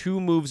use 2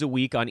 moves a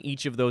week on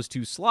each of those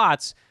 2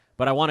 slots,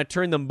 but I want to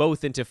turn them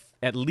both into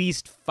at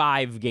least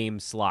 5 game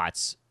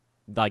slots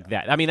like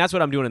that. That's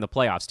what I'm doing in the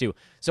playoffs too.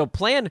 So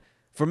plan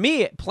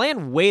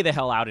way the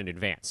hell out in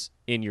advance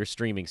in your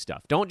streaming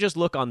stuff. Don't just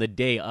look on the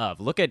day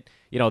of. Look at,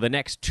 the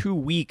next 2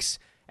 weeks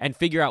and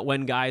figure out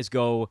when guys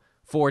go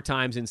 4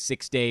 times in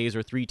 6 days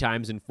or 3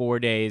 times in 4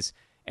 days.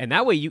 And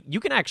that way you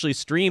can actually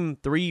stream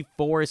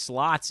 3-4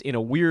 slots in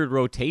a weird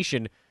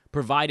rotation,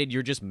 provided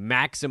you're just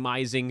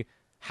maximizing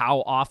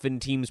how often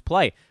teams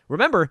play.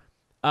 Remember,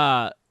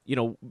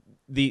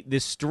 the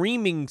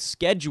streaming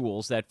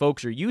schedules that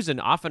folks are using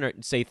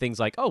often say things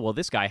like, oh, well,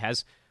 this guy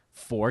has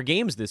 4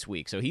 games this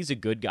week, so he's a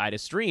good guy to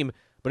stream.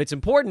 But it's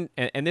important,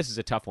 and this is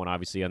a tough one,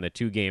 obviously, on the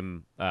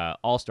 2-game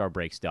All-Star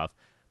break stuff,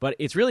 but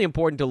it's really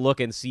important to look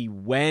and see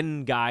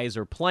when guys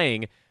are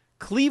playing.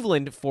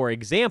 Cleveland, for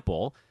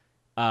example,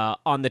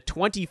 on the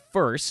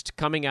 21st,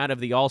 coming out of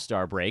the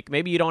All-Star break,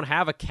 maybe you don't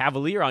have a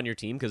Cavalier on your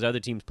team because other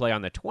teams play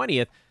on the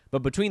 20th, but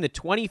between the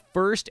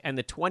 21st and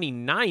the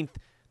 29th,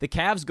 the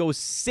Cavs go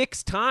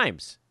 6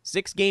 times,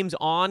 6 games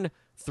on,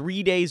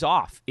 3 days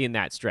off in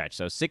that stretch.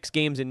 So 6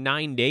 games in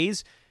 9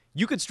 days.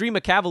 You could stream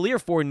a Cavalier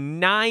for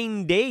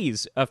 9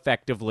 days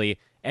effectively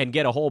and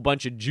get a whole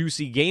bunch of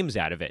juicy games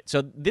out of it.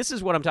 So this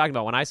is what I'm talking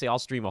about when I say I'll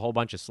stream a whole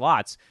bunch of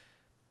slots.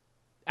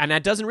 And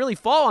that doesn't really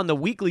fall on the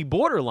weekly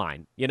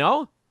borderline, you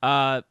know?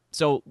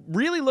 So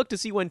really look to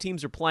see when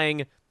teams are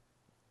playing.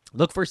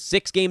 Look for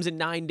 6 games in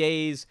 9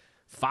 days,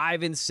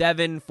 5 and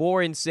 7,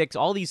 4 and 6,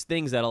 all these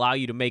things that allow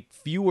you to make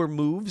fewer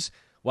moves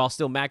while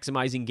still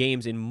maximizing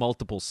games in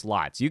multiple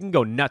slots. You can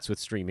go nuts with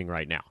streaming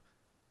right now.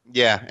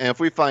 Yeah, and if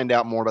we find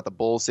out more about the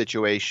Bulls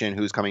situation,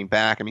 who's coming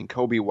back, I mean,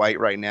 Kobe White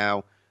right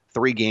now,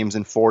 3 games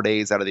in 4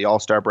 days out of the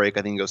All-Star break.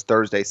 I think it goes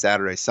Thursday,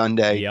 Saturday,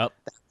 Sunday. Yep.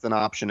 That's an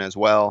option as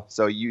well.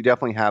 So you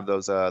definitely have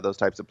those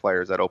types of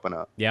players that open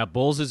up. Yeah,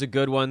 Bulls is a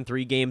good one.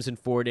 3 games in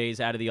 4 days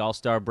out of the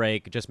All-Star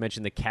break. Just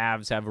mentioned the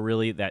Cavs have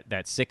really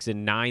that 6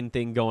 and 9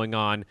 thing going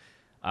on.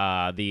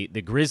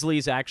 The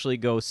Grizzlies actually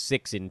go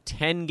 6 and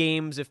 10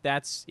 games if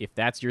that's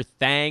your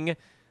thing.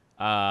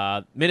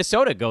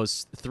 Minnesota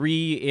goes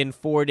 3 in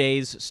 4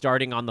 days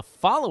starting on the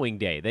following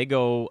day. They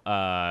go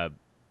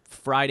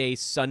Friday,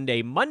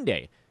 Sunday,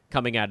 Monday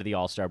coming out of the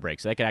All-Star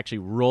break. So that could actually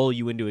roll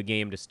you into a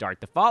game to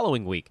start the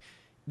following week.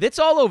 That's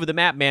all over the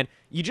map, man.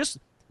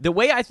 The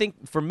way I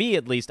think, for me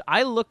at least,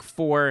 I look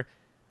for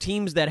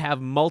teams that have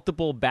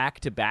multiple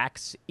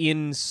back-to-backs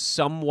in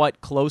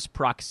somewhat close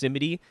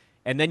proximity,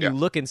 and then you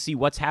look and see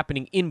what's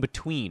happening in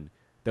between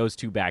those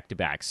 2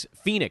 back-to-backs.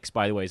 Phoenix,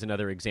 by the way, is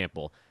another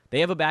example.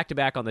 They have a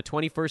back-to-back on the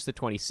 21st, the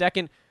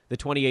 22nd, the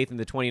 28th, and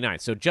the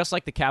 29th. So just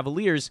like the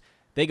Cavaliers,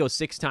 they go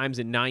 6 times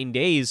in 9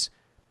 days.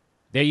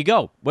 There you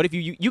go. What if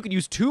you could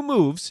use 2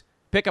 moves,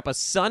 pick up a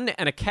Sun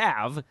and a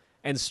Cav,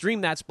 and stream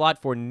that spot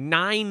for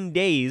 9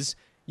 days.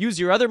 Use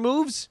your other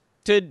moves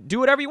to do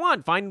whatever you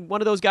want. Find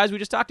one of those guys we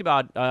just talked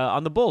about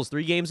on the Bulls,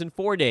 3 games in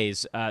 4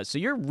 days.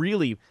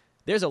 So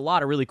there's a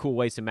lot of really cool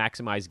ways to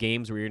maximize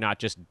games where you're not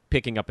just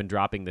picking up and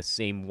dropping the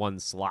same one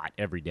slot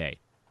every day.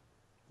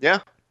 Yeah.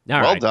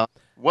 Done.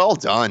 Well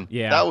done.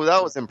 Yeah.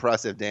 That was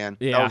impressive, Dan.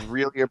 Yeah. That was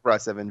really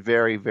impressive and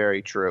very,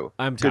 very true.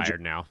 I'm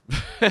tired now.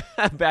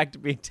 I'm back to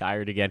being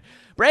tired again.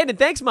 Brandon,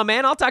 thanks, my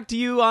man. I'll talk to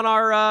you on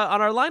our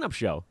lineup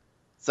show.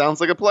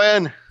 Sounds like a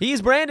plan.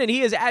 He's Brandon.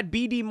 He is at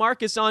BD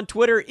Marcus on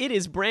Twitter. It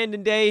is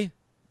Brandon Day.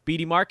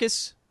 BD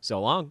Marcus,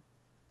 so long.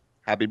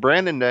 Happy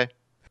Brandon Day.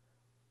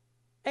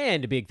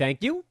 And a big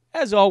thank you,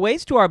 as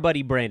always, to our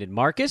buddy Brandon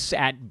Marcus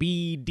at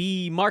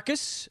BD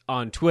Marcus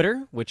on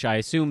Twitter, which I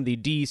assume the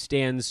D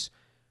stands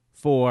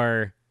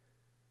for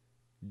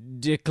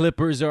the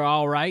Clippers are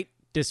all right,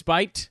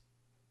 despite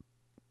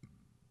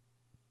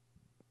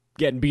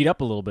getting beat up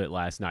a little bit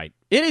last night.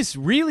 It is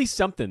really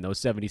something, those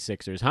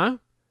 76ers, huh?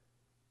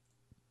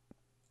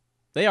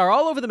 They are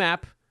all over the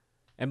map,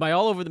 and by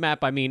all over the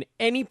map, I mean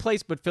any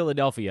place but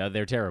Philadelphia,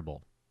 they're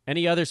terrible.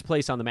 Any other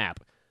place on the map.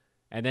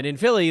 And then in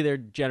Philly, they're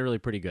generally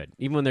pretty good,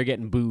 even when they're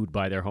getting booed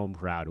by their home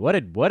crowd.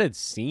 What a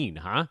scene,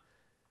 huh?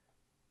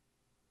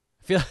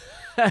 I feel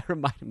that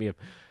reminded me of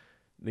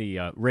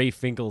the Ray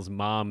Finkel's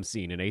mom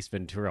scene in Ace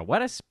Ventura.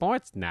 What a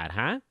sports nut,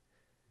 huh?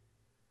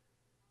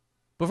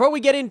 Before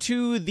we get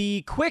into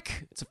the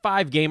quick, it's a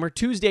 5-gamer,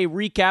 Tuesday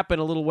recap and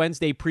a little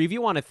Wednesday preview, I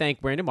want to thank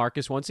Brandon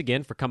Marcus once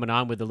again for coming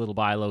on with a little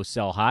buy low,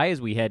 sell high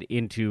as we head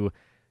into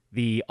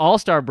the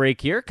All-Star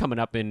break here, coming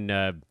up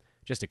in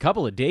just a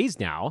couple of days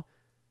now.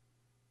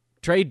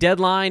 Trade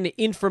deadline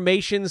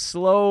information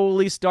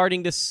slowly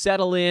starting to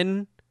settle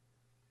in.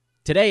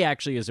 Today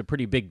actually is a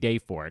pretty big day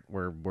for it.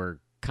 We're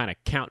kind of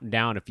counting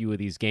down a few of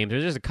these games.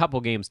 There's just a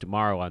couple games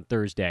tomorrow on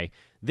Thursday.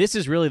 This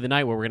is really the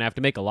night where we're going to have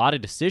to make a lot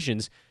of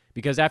decisions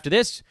because after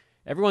this,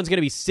 everyone's going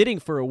to be sitting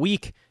for a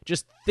week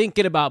just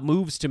thinking about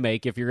moves to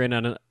make if you're in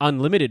an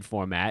unlimited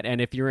format. And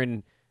if you're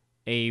in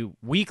a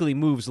weekly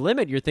moves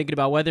limit, you're thinking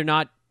about whether or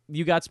not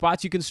you got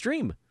spots you can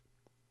stream.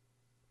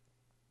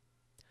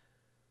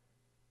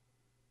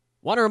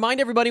 Want to remind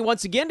everybody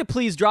once again to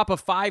please drop a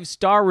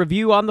 5-star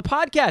review on the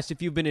podcast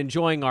if you've been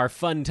enjoying our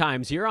fun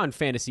times here on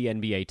Fantasy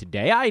NBA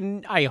Today.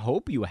 I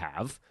hope you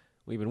have.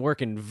 We've been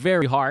working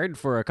very hard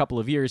for a couple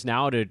of years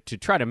now to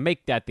try to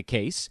make that the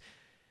case.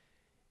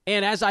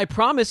 And as I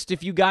promised,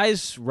 if you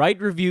guys write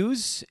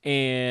reviews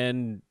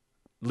and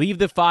leave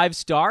the 5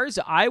 stars,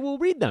 I will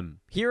read them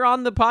here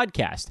on the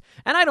podcast.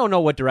 And I don't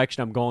know what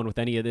direction I'm going with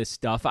any of this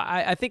stuff.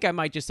 I think I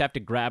might just have to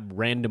grab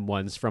random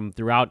ones from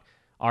throughout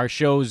our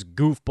show's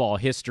goofball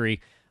history.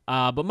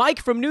 But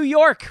Mike from New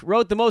York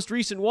wrote the most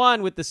recent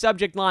one with the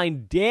subject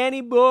line,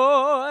 Danny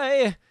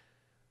Boy.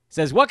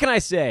 Says, what can I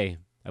say?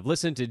 I've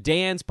listened to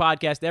Dan's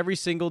podcast every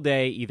single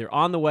day, either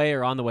on the way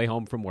or on the way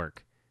home from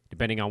work,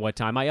 depending on what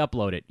time I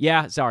upload it.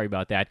 Yeah, sorry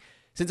about that.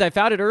 Since I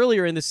found it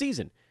earlier in the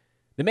season.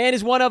 The man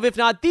is one of, if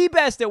not the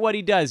best at what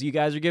he does. You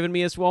guys are giving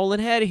me a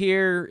swollen head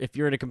here. If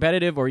you're in a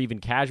competitive or even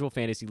casual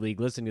fantasy league,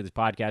 listening to this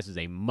podcast is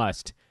a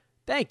must.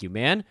 Thank you,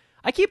 man.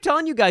 I keep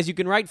telling you guys you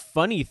can write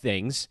funny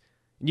things,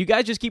 and you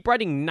guys just keep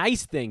writing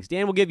nice things.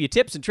 Dan will give you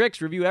tips and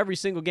tricks, review every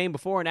single game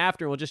before and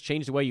after, and we'll just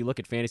change the way you look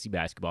at fantasy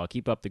basketball.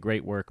 Keep up the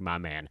great work, my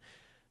man.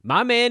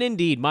 My man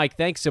indeed. Mike,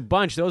 thanks a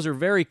bunch. Those are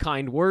very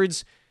kind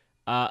words.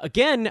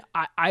 Again,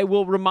 I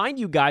will remind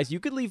you guys, you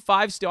could leave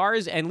 5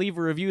 stars and leave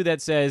a review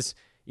that says,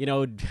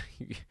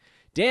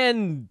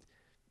 Dan,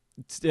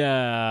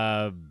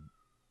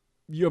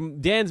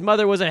 Dan's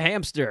mother was a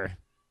hamster,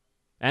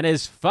 and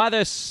his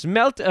father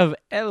smelt of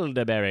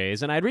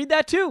elderberries, and I'd read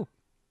that too.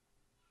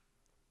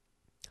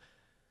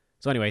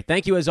 So anyway,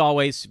 thank you as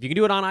always. If you can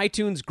do it on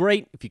iTunes,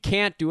 great. If you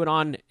can't, do it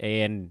on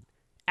an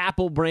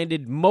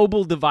Apple-branded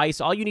mobile device.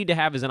 All you need to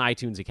have is an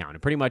iTunes account,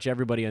 and pretty much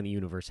everybody in the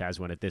universe has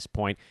one at this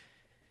point.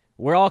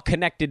 We're all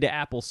connected to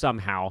Apple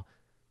somehow.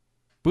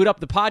 Boot up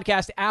the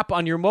podcast app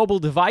on your mobile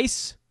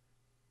device.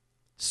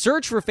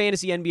 Search for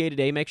Fantasy NBA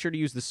Today. Make sure to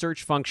use the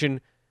search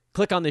function.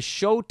 Click on the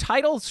show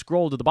title,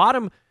 scroll to the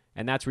bottom,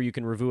 and that's where you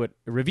can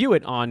review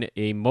it on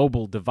a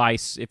mobile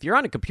device. If you're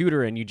on a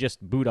computer and you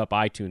just boot up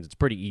iTunes, it's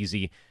pretty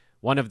easy.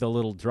 One of the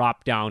little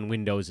drop-down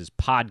windows is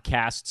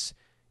podcasts.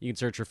 You can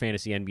search for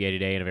Fantasy NBA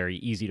Today in a very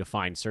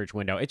easy-to-find search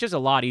window. It's just a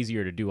lot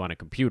easier to do on a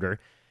computer.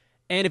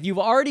 And if you've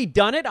already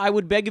done it, I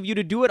would beg of you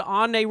to do it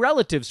on a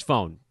relative's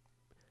phone.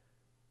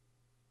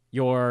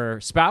 Your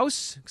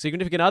spouse,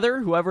 significant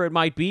other, whoever it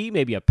might be,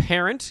 maybe a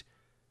parent.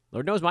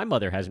 Lord knows my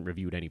mother hasn't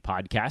reviewed any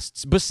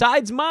podcasts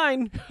besides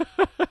mine.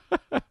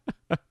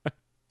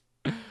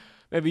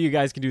 Maybe you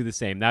guys can do the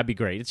same. That'd be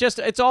great.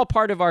 It's all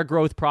part of our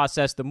growth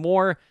process. The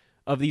more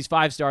of these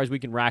 5 stars we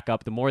can rack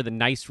up, the more the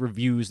nice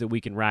reviews that we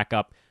can rack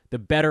up, the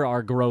better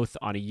our growth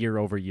on a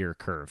year-over-year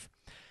curve.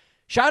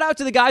 Shout out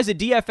to the guys at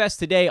DFS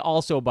Today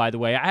also, by the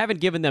way. I haven't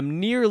given them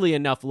nearly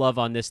enough love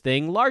on this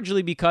thing,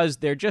 largely because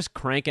they're just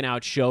cranking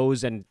out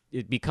shows, and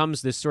it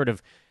becomes this sort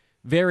of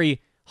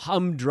very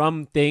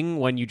humdrum thing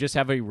when you just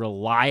have a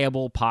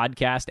reliable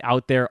podcast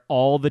out there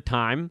all the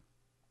time.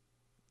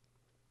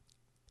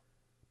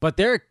 But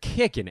they're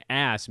kicking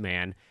ass,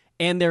 man,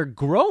 and they're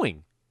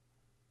growing.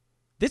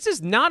 This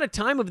is not a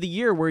time of the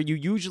year where you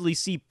usually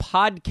see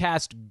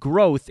podcast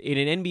growth in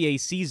an NBA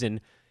season,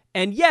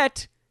 and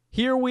yet,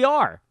 here we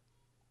are.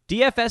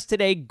 DFS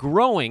Today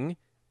growing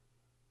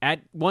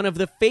at one of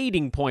the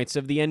fading points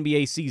of the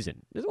NBA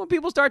season. This is when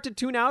people start to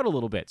tune out a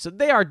little bit. So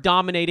they are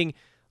dominating.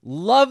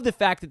 Love the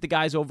fact that the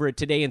guys over at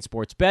Today in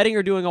Sports Betting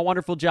are doing a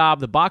wonderful job.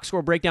 The box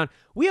score breakdown.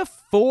 We have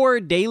 4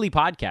 daily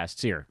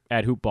podcasts here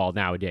at Hoopball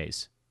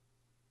nowadays.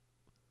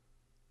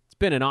 It's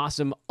been an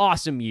awesome,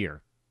 awesome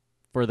year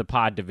for the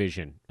pod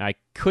division. I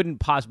couldn't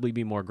possibly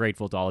be more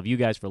grateful to all of you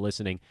guys for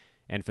listening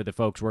and for the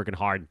folks working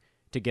hard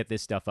to get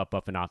this stuff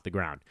up and off the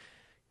ground.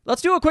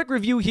 Let's do a quick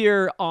review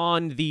here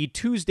on the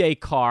Tuesday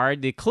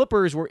card. The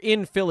Clippers were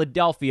in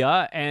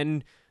Philadelphia,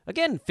 and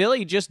again,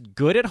 Philly just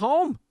good at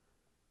home.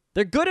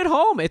 They're good at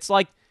home. It's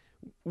like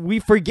we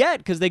forget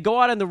because they go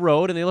out on the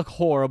road and they look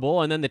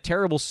horrible, and then the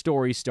terrible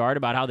stories start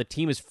about how the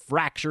team is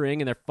fracturing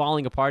and they're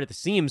falling apart at the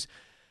seams.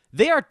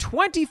 They are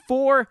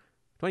 25,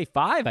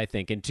 I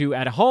think, and 2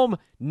 at home,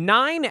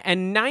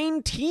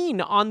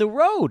 9-19 on the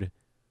road.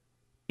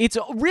 It's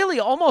really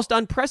almost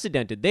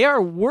unprecedented. They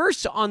are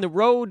worse on the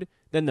road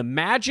than the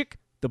Magic,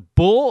 the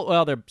Bulls.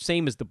 Well, they're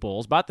same as the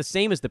Bulls, about the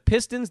same as the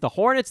Pistons, the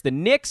Hornets, the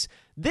Knicks.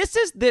 This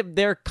is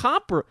their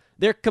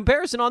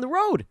comparison on the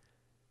road.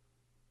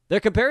 Their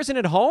comparison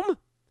at home,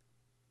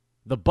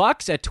 the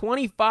Bucks at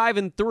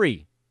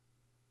 25-3.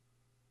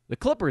 The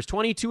Clippers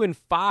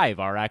 22-5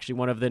 are actually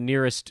one of the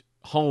nearest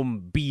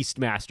home beast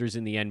masters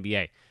in the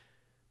NBA.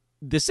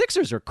 The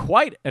Sixers are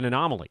quite an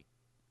anomaly.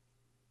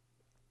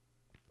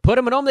 Put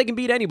them at home, they can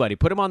beat anybody.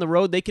 Put them on the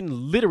road, they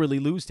can literally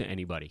lose to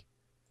anybody.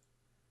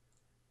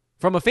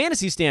 From a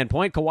fantasy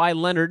standpoint, Kawhi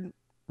Leonard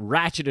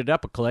ratcheted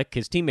up a click.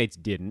 His teammates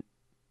didn't.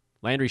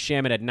 Landry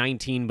Shamet had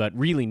 19, but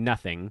really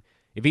nothing.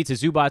 Ivica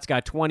Zubac's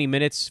got 20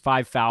 minutes,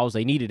 5 fouls.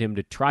 They needed him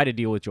to try to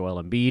deal with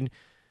Joel Embiid.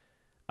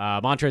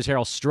 Montrezl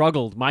Harrell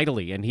struggled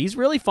mightily, and he's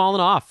really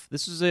fallen off.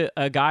 This is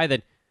a guy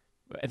that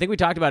I think we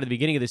talked about at the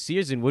beginning of the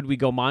season. Would we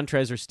go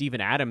Montrez or Steven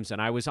Adams? And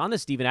I was on the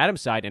Steven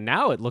Adams side, and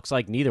now it looks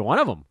like neither one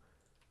of them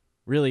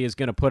really is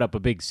going to put up a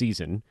big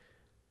season.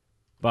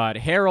 But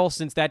Harrell,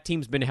 since that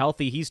team's been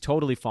healthy, he's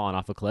totally fallen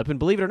off a cliff. And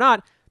believe it or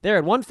not, they're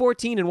at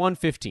 114 and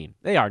 115.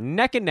 They are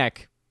neck and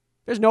neck.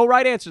 There's no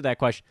right answer to that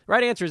question. The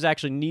right answer is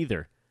actually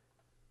neither.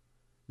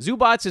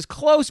 Zubats is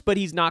close, but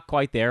he's not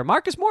quite there.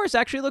 Marcus Morris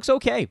actually looks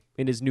okay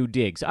in his new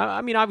digs.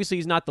 I mean, obviously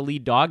he's not the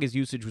lead dog. His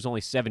usage was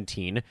only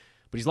 17,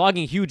 but he's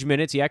logging huge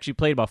minutes. He actually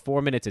played about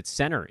 4 minutes at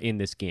center in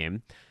this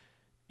game.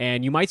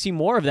 And you might see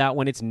more of that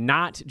when it's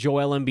not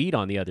Joel Embiid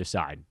on the other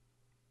side.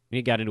 And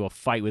he got into a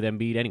fight with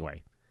Embiid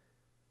anyway.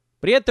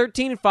 But he had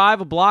 13-5,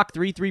 a block,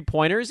 3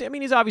 3-pointers. I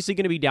mean, he's obviously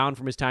going to be down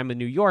from his time in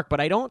New York, but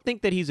I don't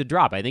think that he's a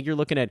drop. I think you're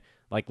looking at,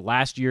 like,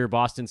 last year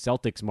Boston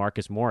Celtics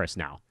Marcus Morris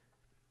now.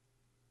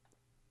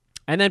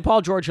 And then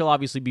Paul George will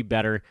obviously be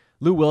better.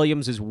 Lou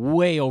Williams is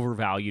way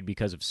overvalued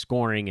because of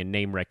scoring and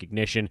name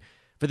recognition.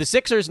 For the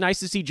Sixers, nice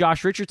to see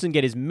Josh Richardson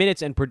get his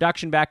minutes and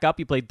production back up.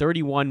 He played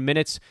 31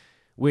 minutes,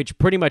 which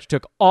pretty much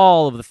took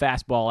all of the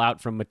fastball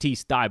out from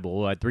Matisse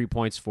Thybulle, who had 3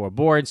 points, 4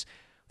 boards.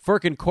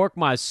 Furkan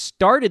Korkmaz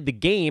started the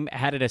game,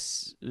 had a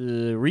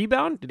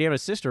rebound. Did he have an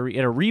assist? He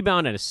had a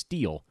rebound and a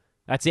steal.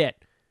 That's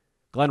it.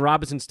 Glenn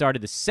Robinson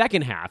started the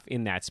second half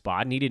in that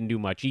spot, and he didn't do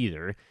much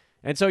either.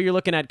 And so you're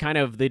looking at kind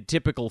of the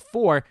typical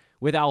four,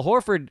 with Al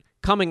Horford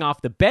coming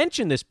off the bench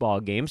in this ball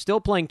game, still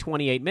playing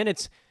 28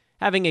 minutes,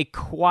 having a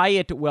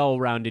quiet,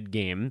 well-rounded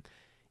game.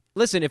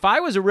 Listen, if I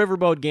was a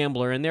riverboat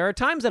gambler, and there are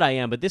times that I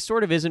am, but this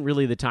sort of isn't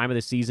really the time of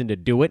the season to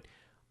do it,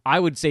 I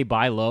would say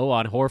buy low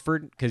on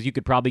Horford, because you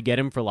could probably get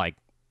him for like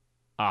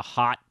a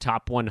hot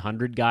top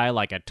 100 guy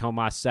like a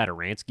Tomas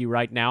Satoransky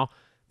right now.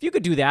 If you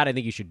could do that, I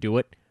think you should do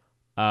it.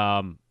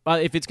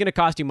 If it's going to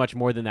cost you much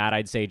more than that,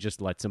 I'd say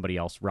just let somebody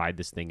else ride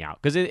this thing out,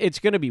 because it's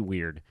going to be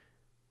weird.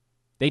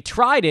 They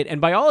tried it,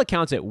 and by all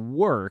accounts, it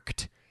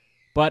worked.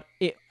 But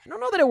I don't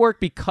know that it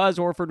worked because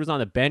Horford was on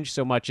the bench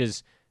so much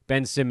as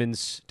Ben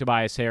Simmons,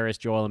 Tobias Harris,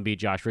 Joel Embiid,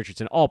 Josh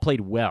Richardson all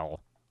played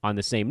well on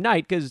the same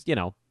night because,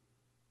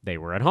 they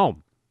were at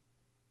home.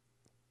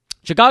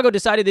 Chicago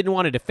decided they didn't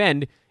want to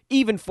defend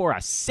even for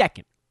a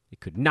second. They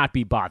could not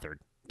be bothered.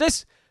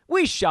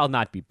 We shall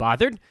not be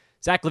bothered.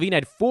 Zach LaVine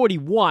had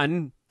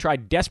 41,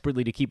 tried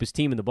desperately to keep his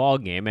team in the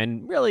ballgame,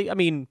 and really,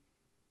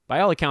 by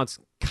all accounts,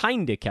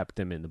 kind of kept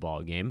them in the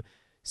ballgame.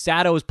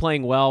 Sato is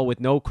playing well with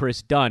no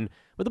Chris Dunn,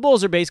 but the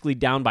Bulls are basically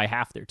down by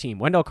half their team.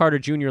 Wendell Carter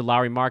Jr.,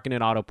 Lauri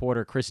Markkanen, Otto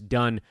Porter, Chris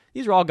Dunn,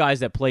 these are all guys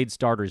that played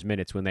starters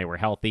minutes when they were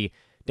healthy.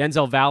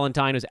 Denzel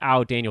Valentine was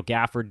out. Daniel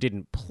Gafford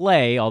didn't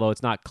play, although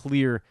it's not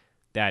clear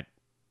that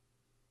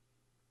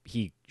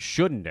he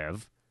shouldn't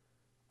have.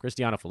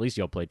 Cristiano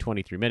Felicio played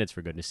 23 minutes,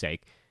 for goodness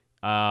sake.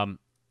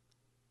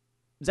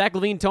 Zach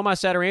LaVine,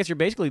 Tomas Satoransky are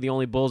basically the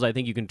only Bulls I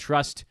think you can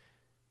trust.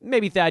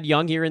 Maybe Thad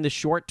Young here in the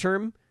short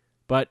term.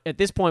 But at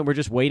this point, we're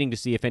just waiting to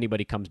see if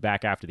anybody comes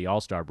back after the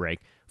All-Star break.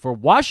 For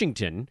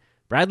Washington,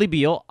 Bradley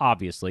Beal,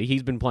 obviously,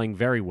 he's been playing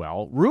very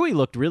well. Rui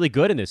looked really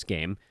good in this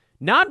game.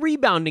 Not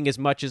rebounding as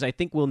much as I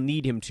think we'll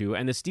need him to,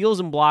 and the steals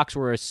and blocks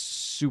were a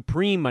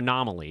supreme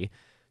anomaly.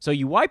 So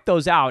you wipe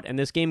those out, and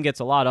this game gets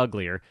a lot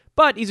uglier.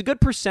 But he's a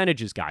good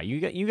percentages guy.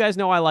 You guys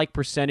know I like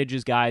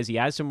percentages guys. He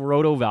has some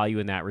roto value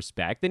in that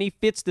respect, and he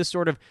fits this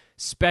sort of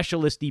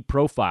specialist-y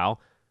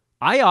profile.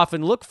 I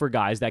often look for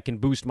guys that can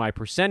boost my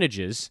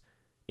percentages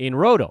in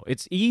roto.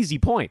 It's easy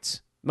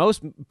points.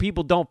 Most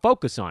people don't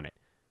focus on it.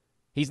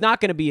 He's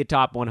not going to be a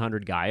top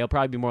 100 guy. He'll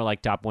probably be more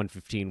like top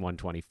 115,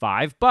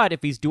 125. But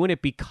if he's doing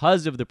it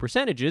because of the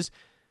percentages,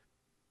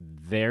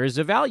 there's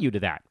a value to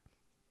that.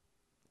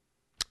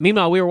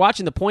 Meanwhile, we were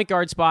watching the point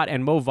guard spot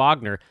and Mo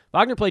Wagner.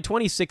 Wagner played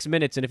 26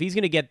 minutes, and if he's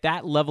going to get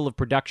that level of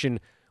production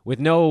with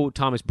no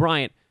Thomas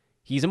Bryant,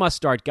 he's a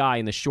must-start guy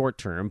in the short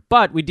term.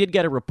 But we did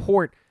get a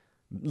report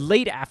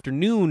late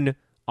afternoon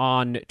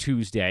on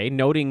Tuesday,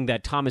 noting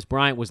that Thomas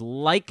Bryant was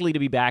likely to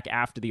be back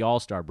after the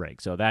All-Star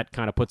break. So that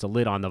kind of puts a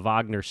lid on the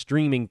Wagner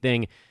streaming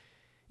thing.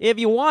 If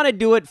you want to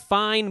do it,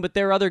 fine, but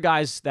there are other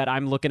guys that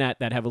I'm looking at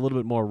that have a little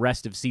bit more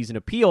rest of season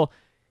appeal,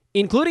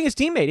 including his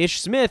teammate,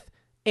 Ish Smith,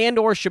 and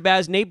or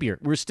Shabazz Napier.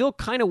 We're still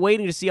kind of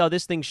waiting to see how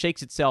this thing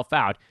shakes itself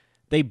out.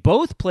 They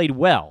both played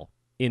well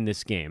in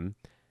this game,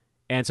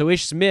 and so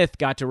Ish Smith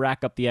got to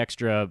rack up the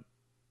extra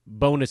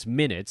bonus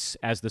minutes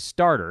as the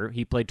starter.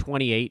 He played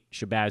 28.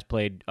 Shabazz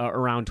played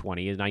around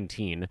 20,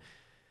 19.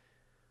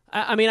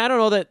 I don't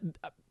know that...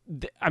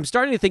 I'm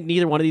starting to think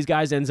neither one of these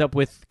guys ends up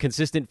with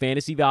consistent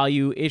fantasy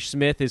value. Ish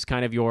Smith is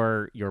kind of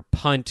your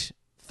punt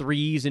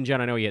threes in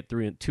general. I know he had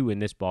 3 and 2 in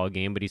this ball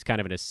game, but he's kind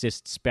of an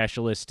assist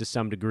specialist to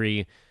some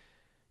degree.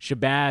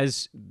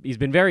 Shabazz, he's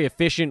been very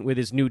efficient with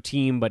his new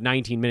team, but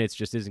 19 minutes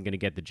just isn't going to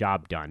get the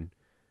job done.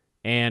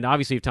 And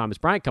obviously, if Thomas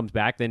Bryant comes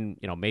back, then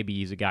maybe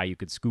he's a guy you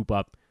could scoop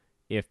up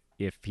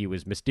if he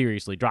was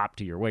mysteriously dropped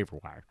to your waiver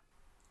wire.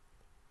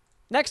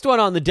 Next one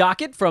on the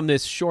docket from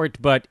this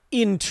short but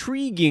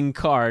intriguing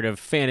card of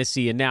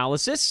fantasy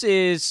analysis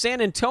is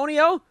San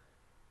Antonio,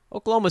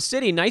 Oklahoma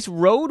City. Nice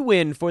road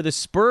win for the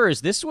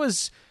Spurs. This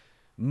was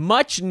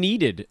much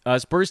needed.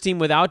 Spurs team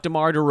without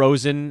DeMar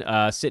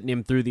DeRozan, sitting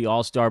him through the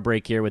All-Star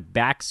break here with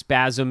back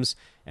spasms.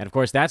 And, of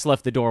course, that's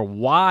left the door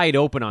wide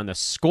open on the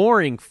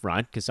scoring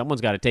front because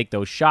someone's got to take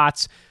those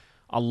shots.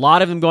 A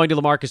lot of them going to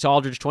LaMarcus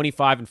Aldridge,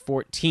 25 and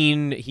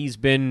 14. He's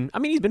been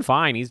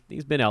fine. He's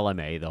been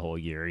LMA the whole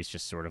year. He's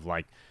just sort of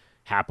like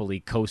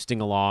happily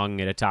coasting along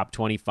at a top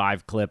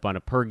 25 clip on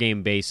a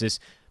per-game basis.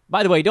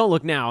 By the way, don't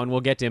look now, and we'll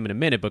get to him in a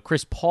minute, but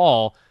Chris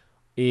Paul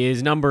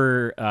is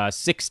number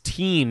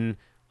 16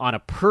 on a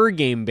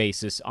per-game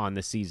basis on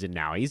the season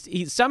now.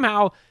 He's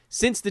somehow,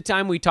 since the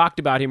time we talked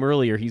about him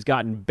earlier, he's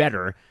gotten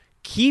better.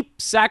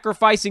 Keep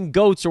sacrificing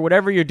goats or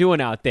whatever you're doing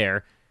out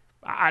there.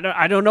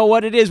 I don't know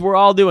what it is we're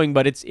all doing,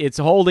 but it's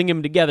holding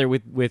him together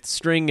with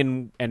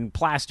string and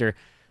plaster.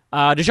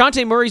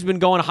 DeJounte Murray's been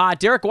going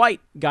hot. Derek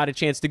White got a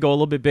chance to go a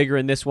little bit bigger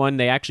in this one.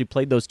 They actually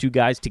played those two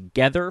guys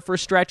together for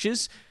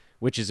stretches,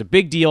 which is a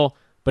big deal.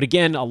 But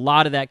again, a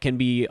lot of that can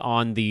be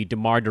on the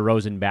DeMar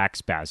DeRozan back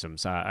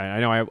spasms. I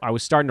know I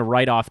was starting to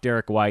write off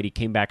Derek White. He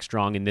came back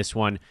strong in this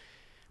one.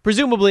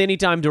 Presumably,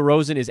 anytime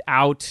DeRozan is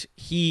out,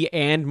 he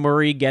and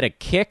Murray get a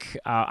kick.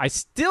 I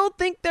still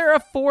think they're a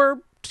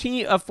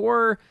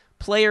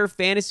four-player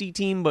fantasy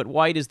team, but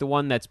White is the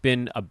one that's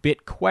been a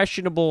bit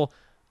questionable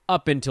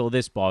up until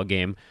this ball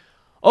game.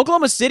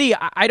 Oklahoma City,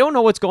 I don't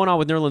know what's going on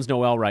with Nerlens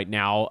Noel right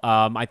now.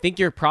 I think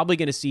you're probably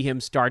going to see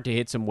him start to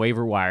hit some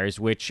waiver wires,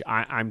 which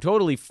I'm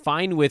totally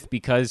fine with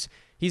because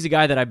he's a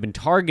guy that I've been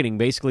targeting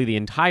basically the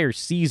entire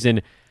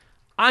season.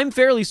 I'm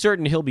fairly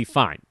certain he'll be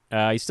fine.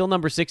 He's still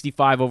number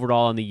 65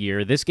 overall on the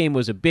year. This game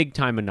was a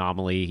big-time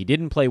anomaly. He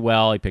didn't play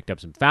well. He picked up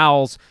some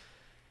fouls.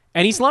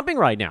 And he's slumping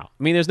right now.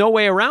 I mean, there's no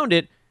way around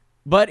it.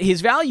 But his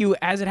value,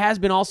 as it has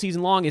been all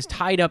season long, is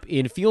tied up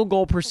in field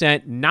goal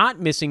percent, not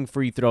missing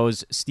free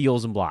throws,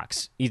 steals, and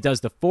blocks. He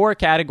does the 4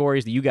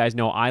 categories that you guys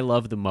know I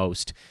love the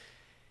most.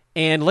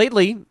 And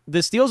lately,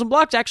 the steals and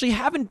blocks actually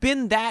haven't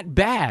been that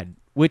bad,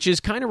 which is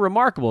kind of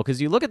remarkable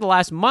because you look at the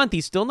last month,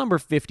 he's still number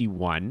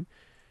 51.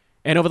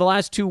 And over the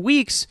last 2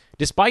 weeks,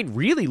 despite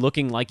really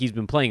looking like he's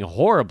been playing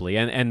horribly,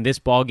 and this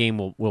ball game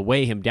will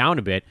weigh him down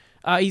a bit,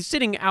 he's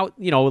sitting out,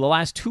 the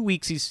last 2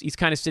 weeks, he's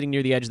kind of sitting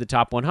near the edge of the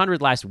top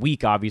 100. Last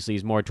week, obviously,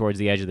 he's more towards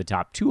the edge of the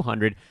top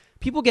 200.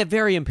 People get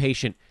very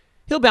impatient.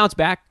 He'll bounce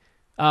back.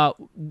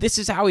 This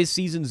is how his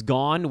season's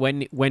gone.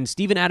 When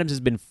Steven Adams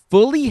has been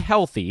fully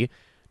healthy,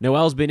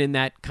 Noel's been in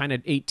that kind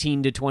of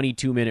 18 to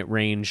 22-minute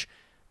range.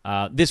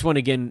 This one,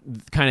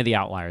 again, kind of the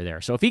outlier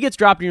there. So if he gets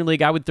dropped in your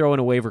league, I would throw in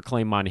a waiver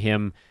claim on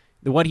him.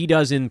 What he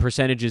does in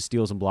percentages,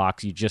 steals, and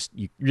blocks, you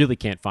really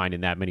can't find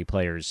in that many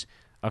players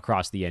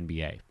across the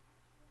NBA.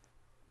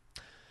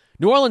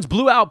 New Orleans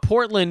blew out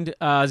Portland.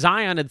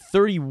 Zion had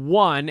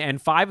 31 and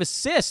 5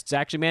 assists.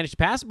 Actually managed to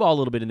pass the ball a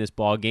little bit in this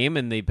ball game,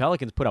 and the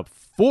Pelicans put up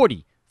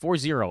 40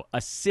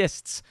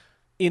 assists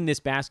in this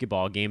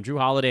basketball game. Drew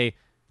Holiday,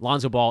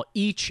 Lonzo Ball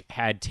each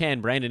had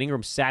 10. Brandon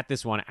Ingram sat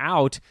this one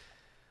out.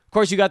 Of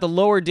course, you got the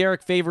lower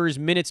Derek Favors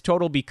minutes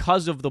total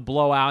because of the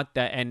blowout,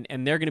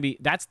 and they're going to be.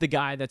 That's the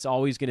guy that's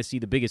always going to see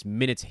the biggest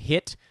minutes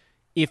hit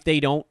if they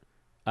don't.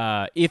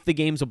 If the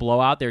game's a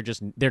blowout,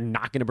 they're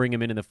not going to bring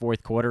him in the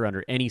fourth quarter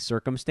under any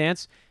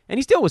circumstance. And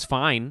he still was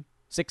fine.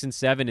 6 and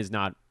 7 is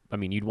not. I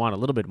mean, you'd want a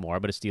little bit more,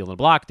 but a steal and a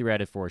block, 3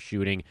 out of 4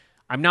 shooting.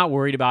 I'm not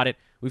worried about it.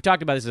 We've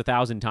talked about this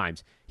 1,000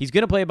 times. He's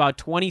going to play about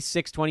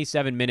 26,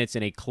 27 minutes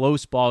in a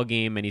close ball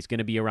game, and he's going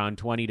to be around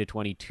 20 to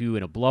 22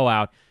 in a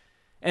blowout.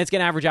 And it's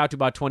going to average out to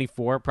about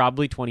 24,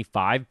 probably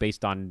 25,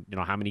 based on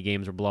how many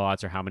games are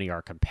blowouts or how many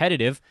are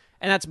competitive.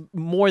 And that's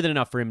more than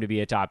enough for him to be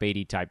a top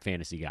 80 type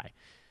fantasy guy.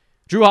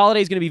 Drew Holiday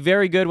is going to be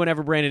very good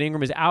whenever Brandon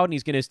Ingram is out, and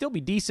he's going to still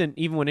be decent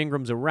even when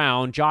Ingram's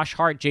around. Josh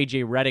Hart,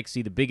 J.J. Redick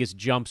see the biggest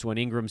jumps when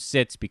Ingram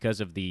sits because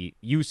of the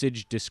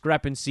usage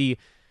discrepancy.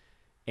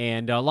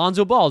 And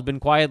Lonzo Ball has been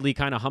quietly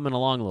kind of humming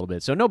along a little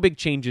bit. So no big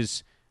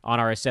changes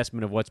on our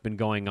assessment of what's been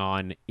going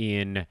on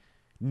in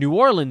New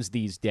Orleans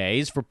these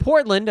days. For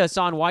Portland,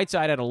 Hassan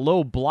Whiteside had a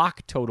low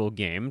block total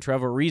game.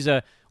 Trevor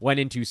Ariza went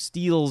into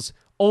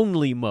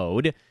steals-only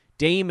mode.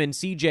 Dame and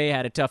CJ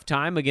had a tough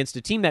time against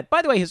a team that,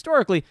 by the way,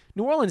 historically,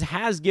 New Orleans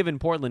has given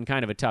Portland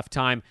kind of a tough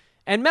time.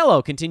 And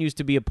Melo continues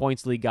to be a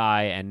points league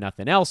guy and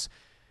nothing else.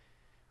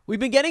 We've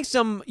been getting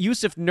some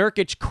Yusuf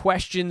Nurkic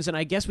questions, and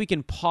I guess we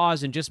can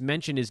pause and just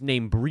mention his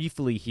name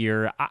briefly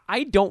here.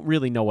 I don't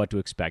really know what to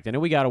expect. I know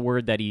we got a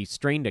word that he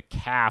strained a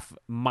calf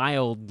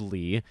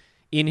mildly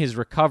in his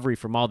recovery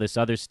from all this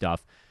other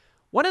stuff.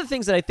 One of the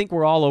things that I think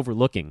we're all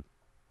overlooking,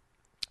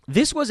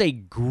 this was a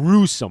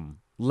gruesome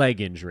leg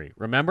injury,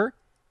 remember?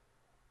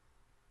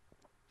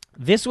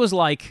 This was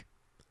like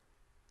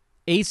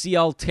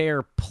ACL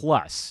tear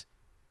plus,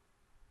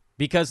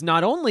 because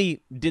not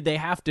only did they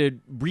have to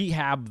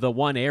rehab the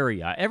one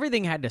area,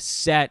 everything had to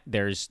set.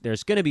 There's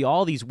going to be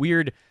all these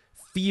weird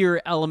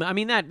fear elements. I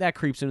mean, that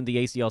creeps into the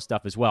ACL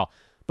stuff as well.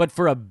 But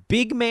for a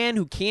big man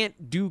who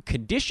can't do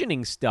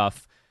conditioning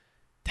stuff,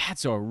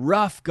 that's a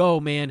rough go,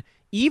 man.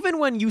 Even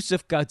when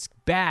Yusuf gets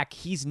back,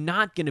 he's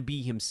not going to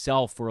be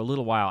himself for a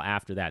little while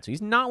after that. So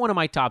he's not one of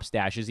my top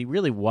stashes. He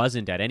really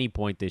wasn't at any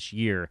point this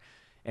year.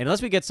 And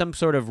unless we get some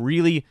sort of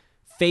really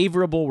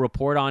favorable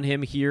report on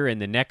him here in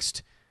the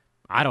next,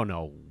 I don't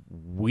know,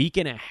 week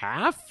and a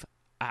half,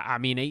 I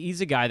mean,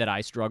 he's a guy that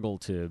I struggle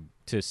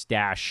to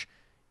stash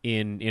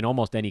in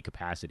almost any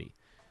capacity.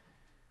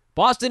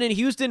 Boston and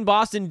Houston.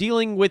 Boston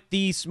dealing with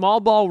the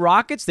small ball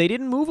Rockets. They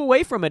didn't move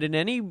away from it in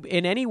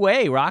any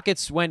way.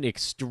 Rockets went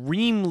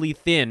extremely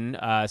thin.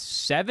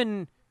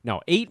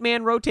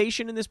 8-man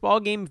rotation in this ball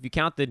game. If you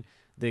count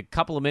the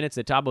couple of minutes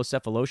that Thabo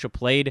Sefolosha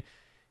played.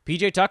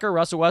 PJ Tucker,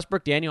 Russell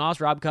Westbrook, Daniel House,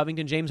 Rob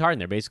Covington, James Harden.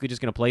 They're basically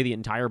just going to play the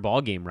entire ball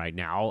game right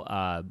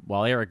now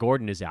while Eric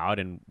Gordon is out.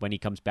 And when he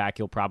comes back,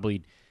 he'll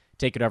probably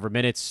take whatever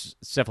minutes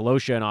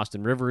Sefolosha and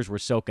Austin Rivers were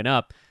soaking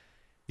up.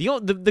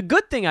 The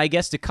good thing, I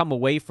guess, to come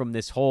away from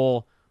this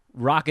whole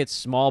Rockets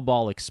small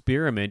ball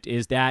experiment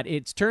is that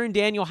it's turned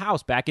Daniel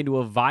House back into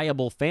a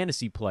viable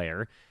fantasy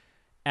player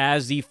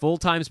as the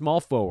full-time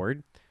small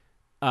forward.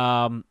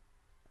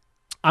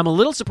 I'm a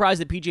little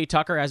surprised that PJ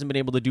Tucker hasn't been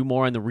able to do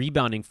more on the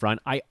rebounding front.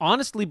 I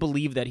honestly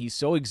believe that he's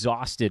so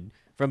exhausted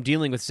from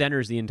dealing with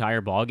centers the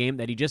entire ballgame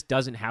that he just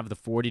doesn't have the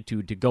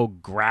fortitude to go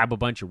grab a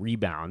bunch of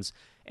rebounds.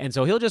 And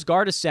so he'll just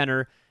guard a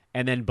center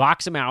and then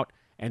box him out,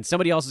 and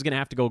somebody else is going to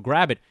have to go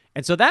grab it.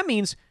 And so that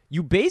means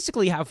you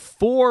basically have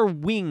 4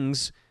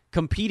 wings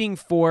competing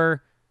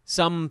for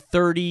some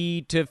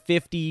 30 to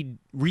 50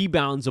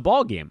 rebounds a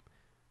ball game.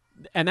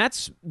 And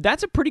that's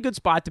a pretty good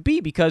spot to be,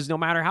 because no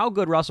matter how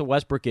good Russell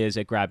Westbrook is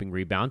at grabbing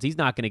rebounds, he's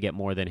not going to get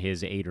more than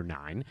his 8 or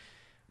 9.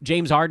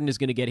 James Harden is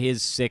going to get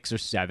his 6 or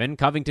 7.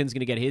 Covington's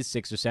going to get his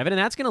 6 or 7. And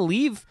that's going to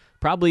leave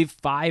probably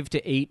 5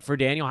 to 8 for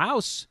Daniel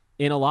House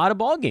in a lot of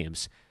ball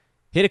games.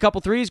 Hit a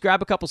couple threes,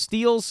 grab a couple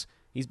steals.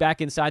 He's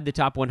back inside the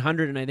top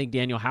 100, and I think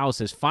Daniel House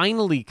has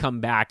finally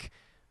come back.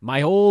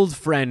 My old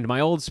friend, my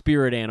old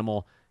spirit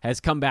animal, has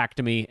come back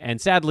to me,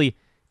 and sadly,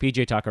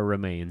 PJ Tucker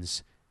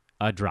remains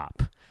a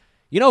drop.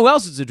 You know who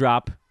else is a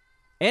drop?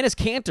 Enes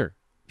Kanter.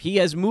 He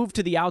has moved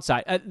to the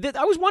outside.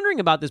 I was wondering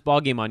about this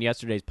ballgame on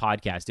yesterday's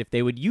podcast, if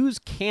they would use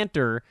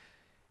Kanter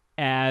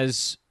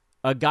as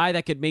a guy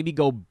that could maybe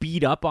go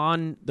beat up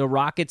on the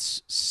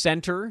Rockets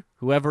center,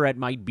 whoever it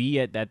might be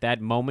at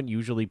that moment,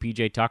 usually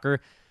PJ Tucker,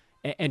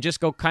 and just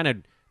go kind of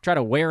try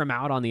to wear him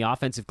out on the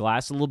offensive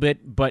glass a little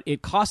bit, but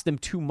it cost them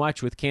too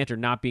much with Kanter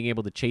not being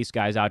able to chase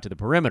guys out to the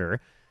perimeter.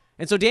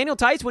 And so Daniel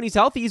Theis, when he's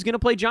healthy, he's going to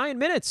play giant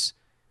minutes.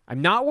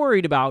 I'm not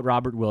worried about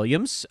Robert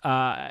Williams.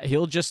 I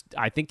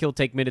think he'll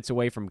take minutes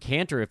away from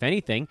Kanter, if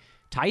anything.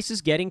 Theis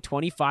is getting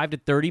 25 to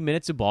 30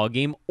 minutes a ball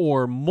game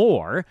or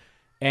more,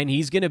 and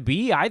he's going to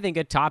be, I think,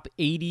 a top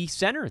 80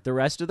 center the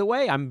rest of the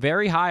way. I'm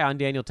very high on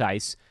Daniel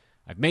Theis.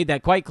 I've made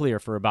that quite clear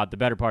for about the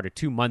better part of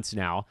 2 months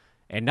now,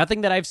 and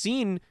nothing that I've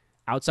seen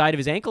outside of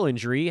his ankle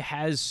injury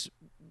has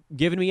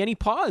given me any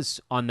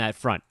pause on that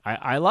front.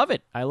 I love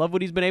it. I love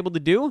what he's been able to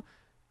do.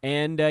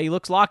 And he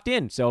looks locked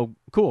in. So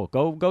cool.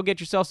 Go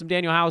get yourself some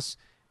Daniel House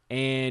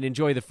and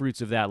enjoy the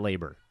fruits of that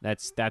labor.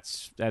 That's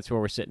where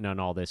we're sitting on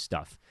all this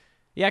stuff.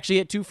 He actually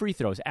hit 2 free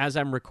throws as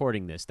I'm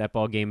recording this. That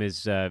ball game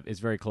is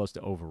very close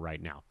to over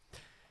right now.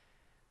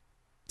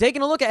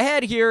 Taking a look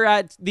ahead here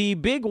at the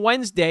big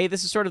Wednesday.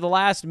 This is sort of the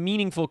last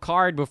meaningful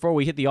card before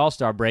we hit the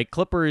All-Star break.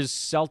 Clippers,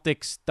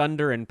 Celtics,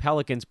 Thunder, and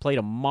Pelicans play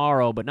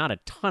tomorrow, but not a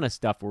ton of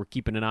stuff we're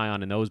keeping an eye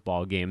on in those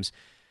ball games.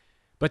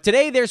 But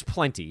today there's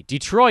plenty.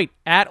 Detroit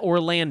at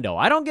Orlando.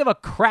 I don't give a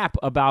crap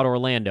about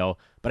Orlando,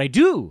 but I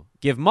do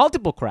give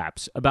multiple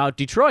craps about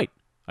Detroit.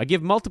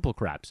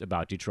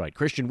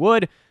 Christian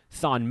Wood,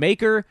 Thon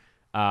Maker,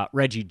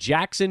 Reggie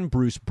Jackson,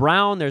 Bruce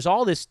Brown. There's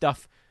all this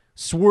stuff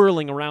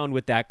swirling around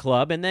with that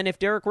club. And then if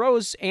Derrick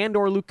Rose and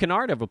or Luke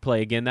Kennard ever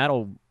play again,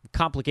 that'll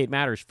complicate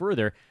matters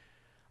further.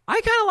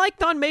 I kind of like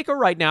Thon Maker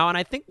right now, and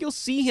I think you'll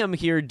see him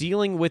here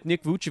dealing with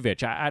Nick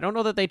Vucevic. I don't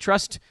know that they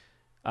trust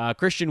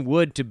Christian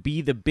Wood to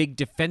be the big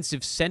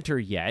defensive center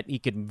yet. He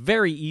could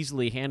very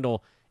easily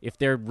handle if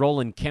they're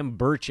rolling Khem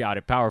Birch out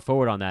at power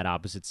forward on that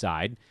opposite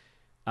side.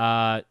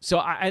 So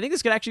I think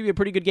this could actually be a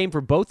pretty good game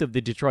for both of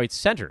the Detroit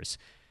centers.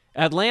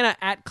 Atlanta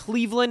at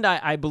Cleveland.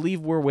 I believe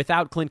we're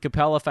without Clint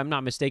Capella, if I'm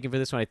not mistaken, for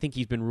this one. I think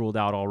he's been ruled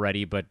out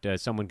already, but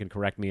someone can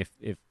correct me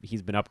if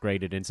he's been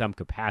upgraded in some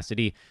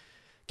capacity.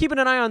 Keeping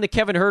an eye on the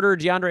Kevin Huerter,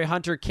 DeAndre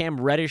Hunter, Cam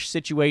Reddish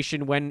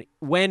situation.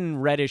 When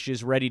Reddish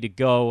is ready to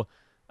go,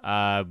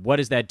 what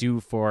does that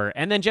do for...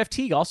 And then Jeff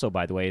Teague also,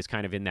 by the way, is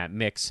kind of in that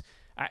mix.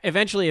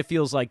 Eventually, it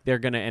feels like they're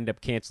going to end up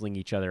canceling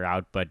each other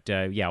out, but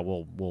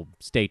we'll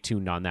stay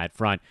tuned on that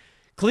front.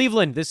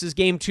 Cleveland, this is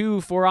game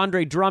 2 for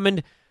Andre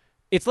Drummond.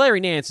 It's Larry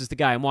Nance is the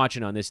guy I'm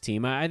watching on this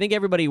team. I think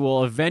everybody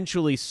will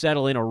eventually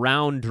settle in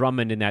around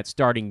Drummond in that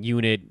starting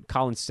unit.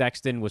 Colin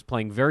Sexton was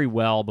playing very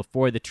well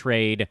before the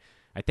trade.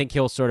 I think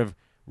he'll sort of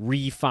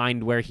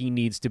re-find where he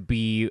needs to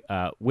be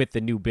with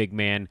the new big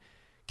man.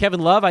 Kevin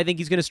Love, I think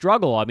he's going to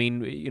struggle. I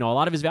mean, a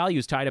lot of his value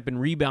is tied up in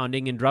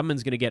rebounding, and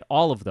Drummond's going to get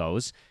all of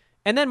those.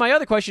 And then my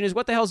other question is,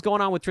 what the hell's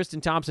going on with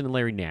Tristan Thompson and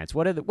Larry Nance?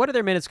 What are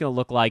their minutes going to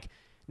look like?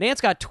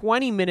 Nance got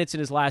 20 minutes in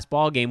his last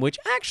ball game, which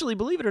actually,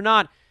 believe it or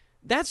not,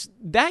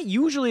 that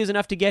usually is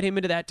enough to get him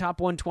into that top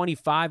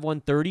 125,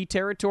 130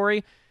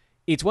 territory.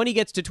 It's when he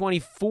gets to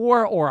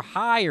 24 or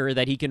higher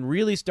that he can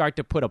really start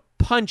to put a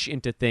punch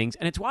into things,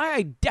 and it's why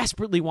I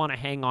desperately want to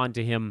hang on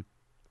to him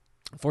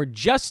for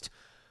just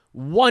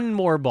one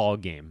more ball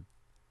game.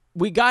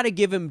 We got to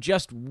give him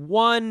just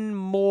one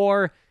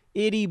more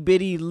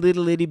itty-bitty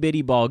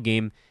ball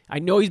game. I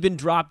know he's been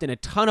dropped in a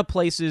ton of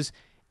places,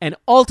 and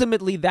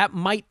ultimately that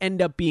might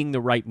end up being the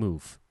right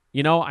move.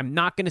 I'm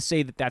not going to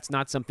say that that's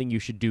not something you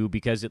should do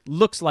because it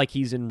looks like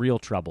he's in real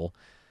trouble.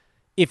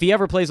 If he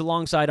ever plays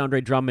alongside Andre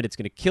Drummond, it's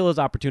going to kill his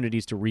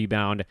opportunities to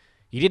rebound.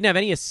 He didn't have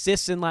any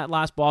assists in that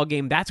last ball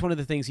game. That's one of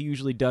the things he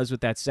usually does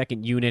with that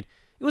second unit.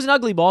 It was an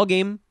ugly ball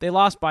game. They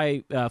lost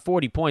by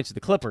 40 points to the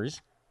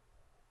Clippers.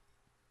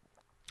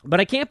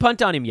 But I can't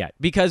punt on him yet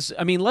because,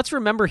 let's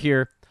remember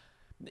here,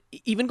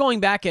 even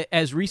going back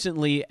as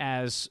recently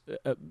as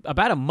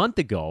about a month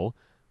ago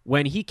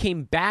when he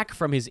came back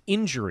from his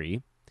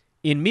injury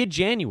in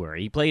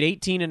mid-January, he played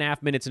 18 and a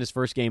half minutes in his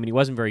first game, and he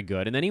wasn't very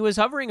good. And then he was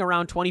hovering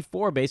around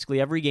 24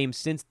 basically every game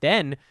since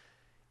then,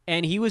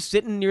 and he was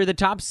sitting near the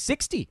top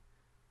 60.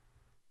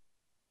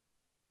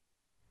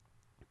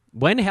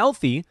 When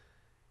healthy,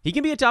 he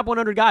can be a top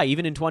 100 guy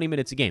even in 20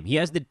 minutes a game. He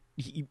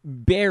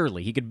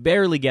could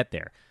barely get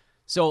there.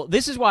 So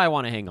this is why I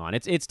want to hang on.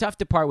 It's tough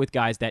to part with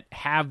guys that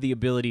have the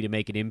ability to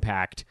make an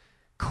impact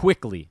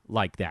quickly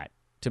like that.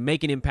 to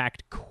make an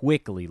impact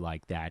quickly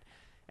like that.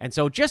 And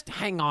so just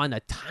hang on a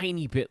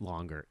tiny bit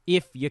longer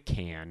if you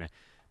can,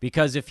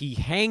 because if he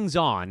hangs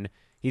on,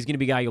 he's going to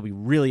be a guy you'll be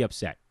really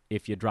upset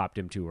if you dropped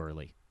him too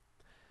early.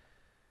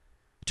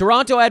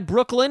 Toronto at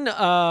Brooklyn.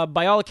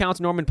 By all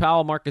accounts, Norman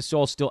Powell, Marc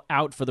Gasol still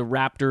out for the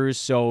Raptors,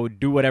 so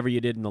do whatever you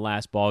did in the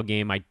last ball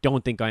game. I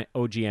don't think OG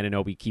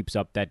Anunoby keeps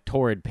up that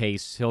torrid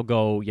pace. He'll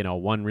go,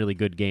 one really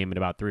good game and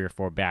about 3 or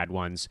 4 bad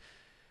ones.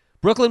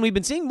 Brooklyn, we've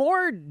been seeing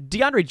more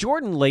DeAndre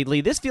Jordan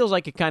lately. This feels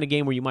like a kind of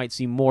game where you might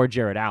see more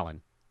Jarrett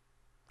Allen.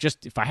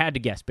 Just if I had to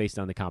guess based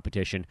on the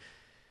competition.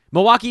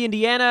 Milwaukee,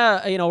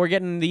 Indiana, we're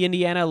getting the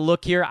Indiana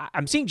look here.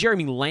 I'm seeing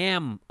Jeremy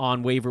Lamb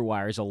on waiver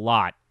wires a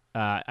lot.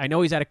 I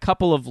know he's had a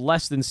couple of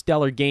less than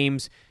stellar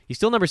games. He's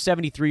still number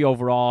 73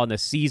 overall in the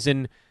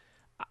season.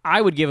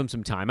 I would give him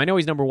some time. I know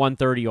he's number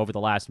 130 over the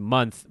last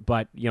month,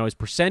 but his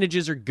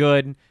percentages are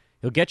good.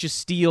 He'll get you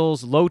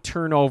steals, low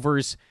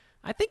turnovers.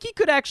 I think he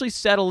could actually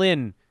settle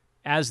in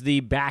as the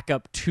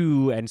backup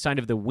to and kind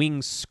of the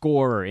wing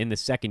scorer in the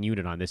second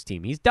unit on this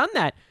team. He's done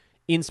that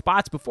in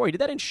spots before. He did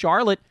that in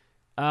Charlotte,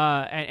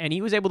 and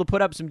he was able to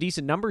put up some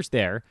decent numbers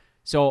there.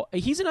 So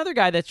he's another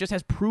guy that just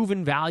has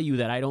proven value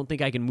that I don't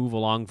think I can move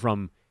along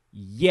from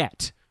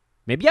yet.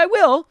 Maybe I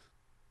will.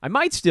 I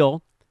might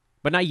still,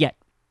 but not yet.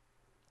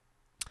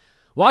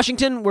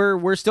 Washington,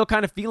 we're still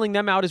kind of feeling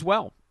them out as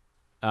well.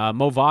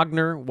 Mo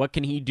Wagner, what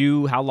can he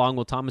do? How long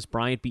will Thomas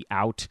Bryant be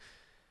out?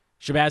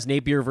 Shabazz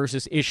Napier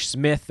versus Ish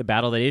Smith, the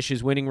battle that Ish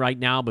is winning right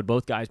now, but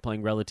both guys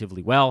playing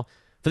relatively well.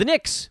 For the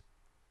Knicks,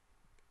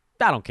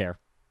 I don't care.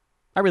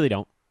 I really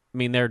don't. I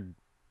mean,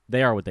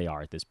 they are what they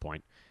are at this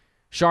point.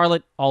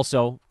 Charlotte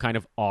also kind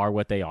of are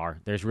what they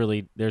are. There's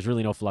really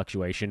no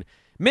fluctuation.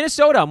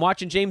 Minnesota, I'm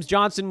watching James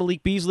Johnson,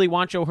 Malik Beasley,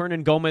 Juancho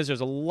Hernan-Gomez.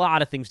 There's a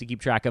lot of things to keep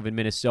track of in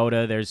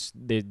Minnesota. There's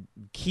the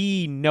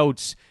key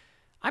notes.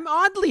 I'm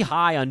oddly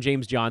high on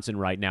James Johnson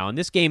right now, and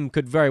this game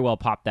could very well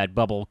pop that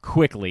bubble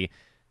quickly.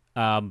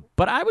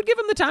 But I would give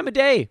him the time of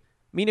day. I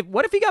mean,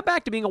 what if he got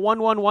back to being a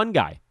 1-1-1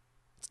 guy?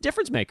 It's a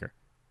difference maker.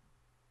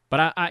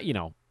 But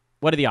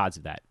what are the odds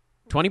of that?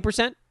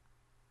 20%?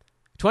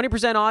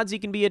 20% odds he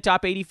can be a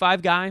top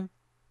 85 guy?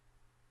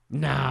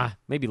 Nah,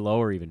 maybe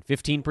lower even.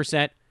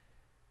 15%?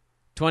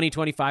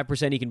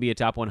 25% he can be a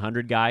top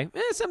 100 guy?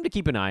 Something to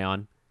keep an eye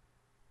on.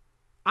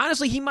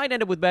 Honestly, he might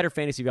end up with better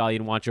fantasy value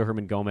than Juancho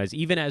Hernan-Gomez,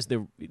 even as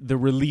the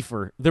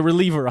reliever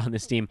on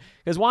this team,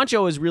 because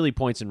Juancho is really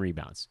points and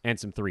rebounds and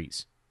some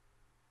threes.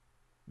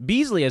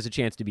 Beasley has a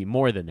chance to be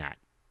more than that,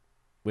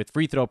 with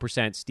free throw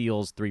percent,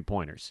 steals,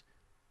 three-pointers,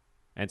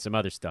 and some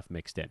other stuff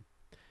mixed in.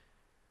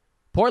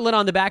 Portland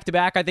on the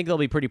back-to-back, I think they'll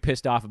be pretty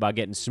pissed off about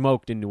getting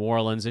smoked in New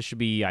Orleans. This should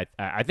be,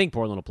 I think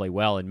Portland will play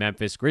well in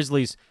Memphis.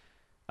 Grizzlies,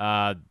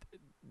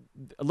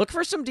 look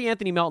for some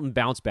DeAnthony Melton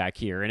bounce back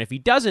here, and if he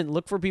doesn't,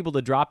 look for people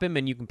to drop him,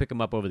 and you can pick him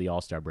up over the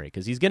All-Star break,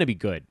 because he's going to be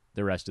good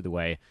the rest of the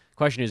way.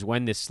 Question is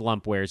when this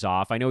slump wears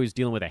off. I know he's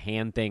dealing with a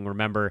hand thing,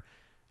 remember.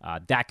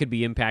 That could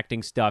be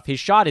impacting stuff. His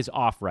shot is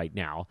off right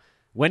now.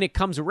 When it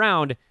comes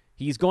around,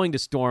 he's going to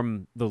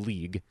storm the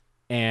league,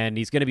 and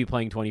he's going to be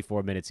playing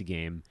 24 minutes a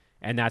game,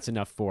 and that's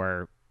enough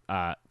for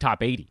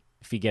top 80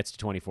 if he gets to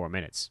 24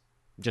 minutes,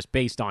 just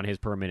based on his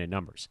per-minute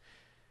numbers.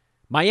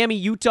 Miami,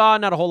 Utah,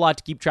 not a whole lot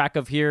to keep track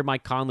of here.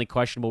 Mike Conley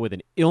questionable with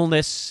an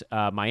illness.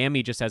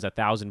 Miami just has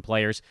 1,000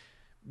 players.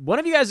 One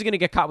of you guys is going to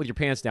get caught with your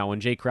pants down when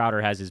Jay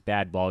Crowder has his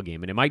bad ball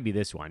game, and it might be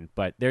this one,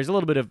 but there's a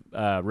little bit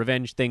of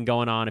revenge thing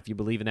going on if you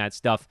believe in that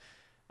stuff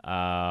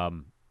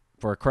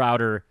for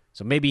Crowder.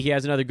 So maybe he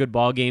has another good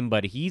ball game,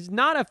 but he's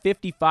not a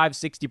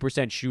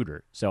 55-60%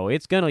 shooter, so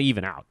it's going to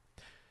even out.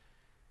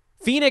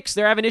 Phoenix,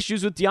 they're having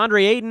issues with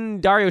DeAndre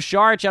Ayton, Dario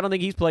Saric. I don't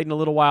think he's played in a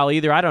little while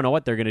either. I don't know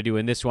what they're going to do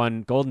in this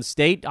one. Golden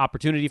State,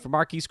 opportunity for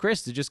Marquise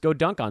Chriss to just go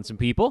dunk on some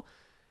people.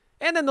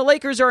 And then the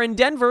Lakers are in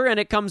Denver, and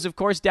it comes, of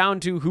course, down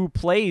to who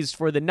plays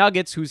for the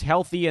Nuggets, who's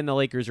healthy, and the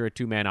Lakers are a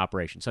two-man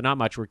operation. So not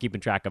much we're keeping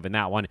track of in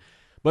that one.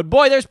 But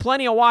boy, there's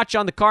plenty of watch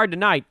on the card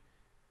tonight.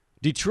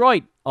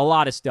 Detroit, a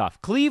lot of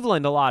stuff.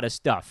 Cleveland, a lot of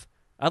stuff.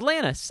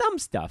 Atlanta, some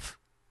stuff.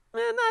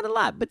 Not a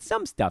lot, but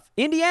some stuff.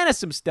 Indiana,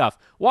 some stuff.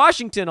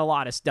 Washington, a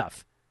lot of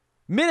stuff.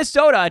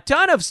 Minnesota, a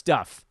ton of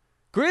stuff.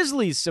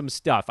 Grizzlies, some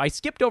stuff. I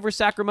skipped over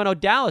Sacramento,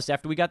 Dallas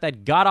after we got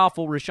that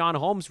god-awful Richaun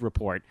Holmes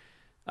report,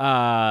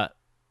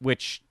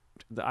 which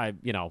I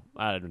don't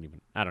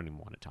even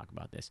want to talk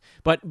about this.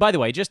 But by the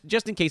way,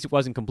 just in case it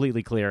wasn't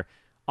completely clear,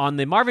 on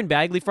the Marvin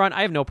Bagley front,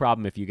 I have no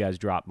problem if you guys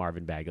drop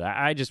Marvin Bagley.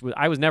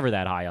 I was never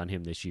that high on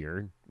him this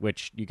year,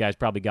 which you guys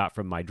probably got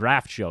from my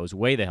draft shows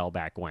way the hell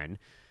back when.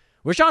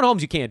 Richaun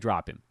Holmes, you can't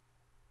drop him.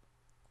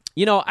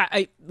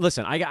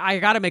 Listen, I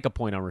got to make a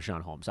point on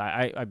Richaun Holmes.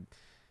 I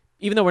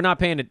even though we're not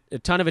paying a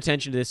ton of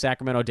attention to this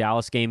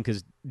Sacramento-Dallas game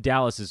because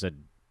Dallas is a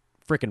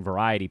freaking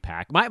variety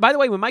pack. By the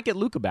way, we might get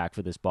Luka back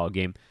for this ball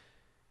game.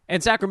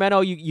 And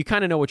Sacramento, you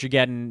kind of know what you're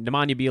getting.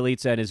 Nemanja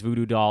Bjelica and his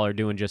voodoo doll are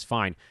doing just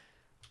fine.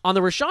 On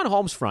the Richaun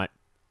Holmes front,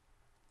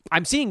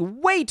 I'm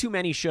seeing way too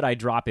many should I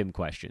drop him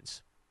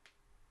questions.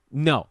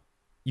 No.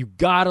 You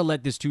got to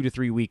let this 2 to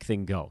 3 week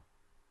thing go.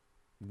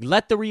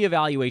 Let the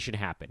reevaluation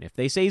happen. If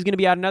they say he's going to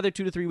be out another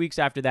 2 to 3 weeks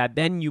after that,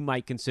 then you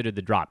might consider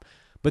the drop.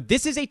 But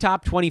this is a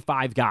top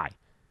 25 guy.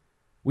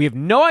 We have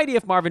no idea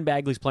if Marvin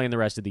Bagley's playing the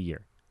rest of the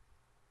year.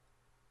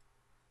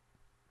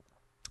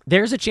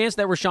 There's a chance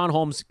that Richaun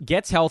Holmes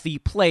gets healthy,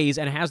 plays,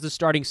 and has the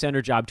starting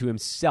center job to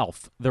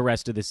himself the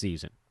rest of the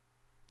season.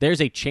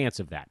 There's a chance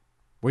of that,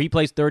 where he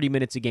plays 30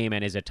 minutes a game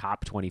and is a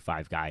top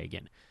 25 guy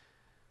again.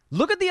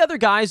 Look at the other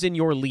guys in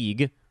your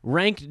league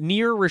ranked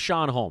near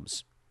Richaun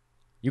Holmes.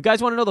 You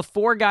guys want to know the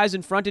 4 guys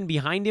in front and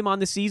behind him on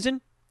the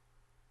season?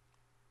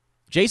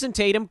 Jason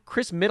Tatum,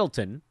 Chris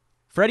Middleton,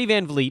 Freddie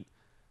VanVleet,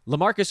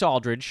 LaMarcus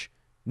Aldridge,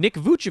 Nick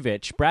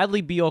Vucevic,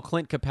 Bradley Beal,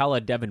 Clint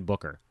Capella, Devin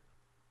Booker.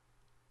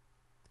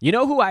 You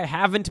know who I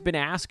haven't been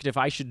asked if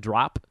I should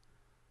drop?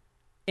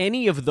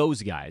 Any of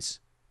those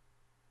guys.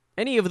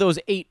 Any of those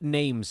 8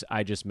 names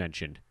I just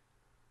mentioned.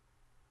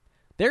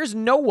 There's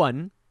no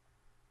one,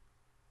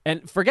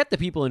 and forget the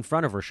people in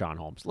front of Richaun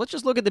Holmes. Let's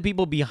just look at the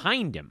people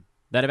behind him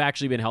that have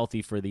actually been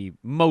healthy for the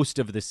most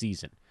of the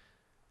season.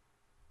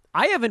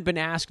 I haven't been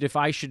asked if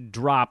I should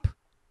drop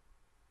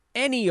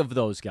any of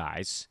those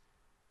guys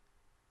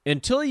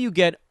until you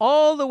get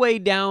all the way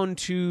down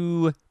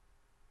to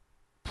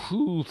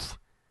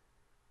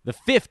the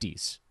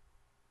 50s.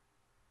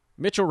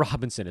 Mitchell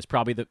Robinson is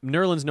probably the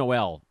Nerlens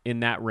Noel in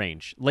that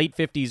range. Late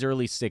 50s,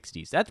 early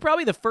 60s. That's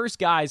probably the first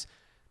guys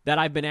that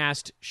I've been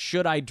asked,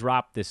 should I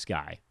drop this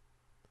guy?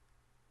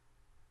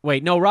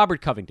 Wait, no,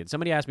 Robert Covington.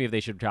 Somebody asked me if they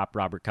should drop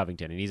Robert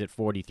Covington, and he's at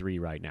 43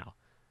 right now.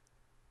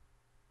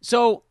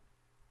 So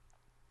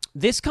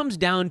this comes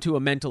down to a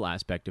mental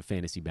aspect of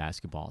fantasy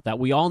basketball that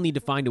we all need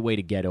to find a way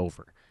to get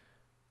over.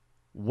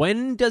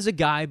 When does a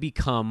guy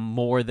become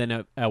more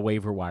than a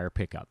waiver wire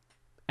pickup?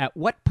 At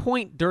what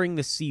point during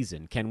the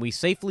season can we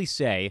safely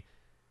say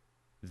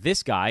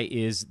this guy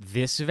is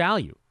this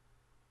value?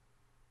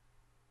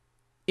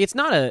 It's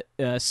not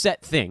a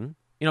set thing.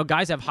 You know,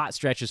 guys have hot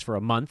stretches for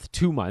a month,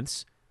 2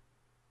 months.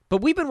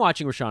 But we've been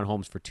watching Richaun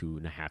Holmes for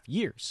 2.5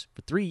 years,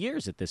 for 3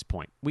 years at this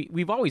point.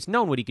 We've always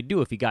known what he could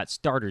do if he got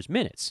starters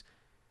minutes.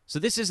 So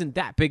this isn't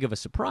that big of a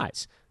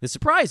surprise. The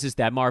surprise is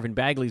that Marvin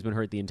Bagley's been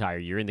hurt the entire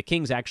year, and the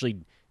Kings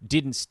actually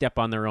didn't step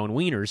on their own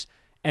wieners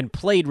and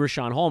played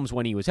Richaun Holmes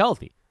when he was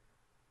healthy.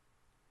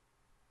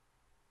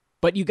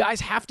 But you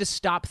guys have to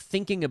stop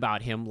thinking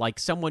about him like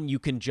someone you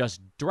can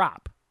just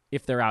drop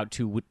if they're out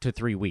 2 to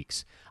 3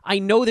 weeks. I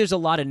know there's a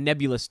lot of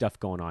nebulous stuff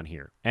going on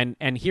here,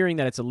 and hearing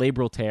that it's a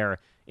labral tear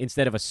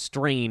instead of a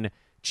strain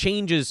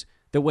changes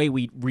the way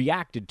we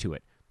reacted to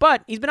it.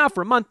 But he's been out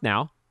for a month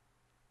now,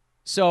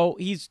 so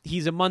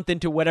he's a month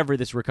into whatever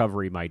this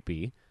recovery might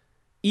be.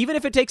 Even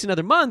if it takes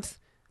another month,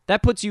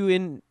 that puts you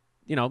in,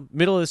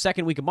 middle of the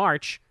second week of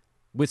March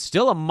with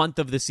still a month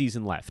of the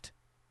season left.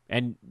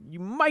 And you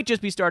might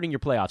just be starting your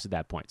playoffs at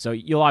that point. So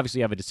you'll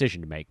obviously have a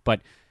decision to make.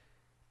 But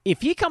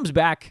if he comes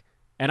back,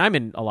 and I'm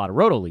in a lot of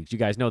roto leagues, you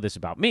guys know this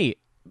about me,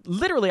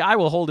 literally I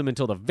will hold him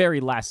until the very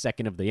last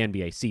second of the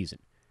NBA season.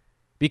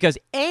 Because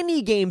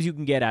any games you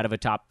can get out of a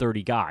top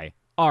 30 guy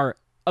are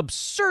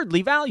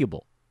absurdly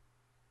valuable.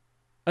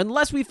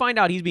 Unless we find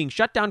out he's being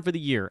shut down for the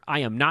year, I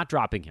am not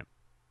dropping him.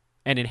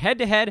 And in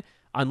head-to-head,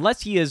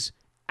 unless he is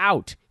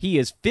out, he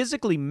is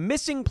physically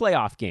missing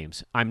playoff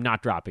games, I'm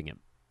not dropping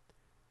him.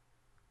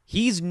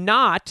 He's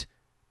not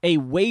a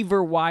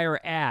waiver wire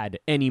ad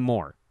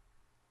anymore.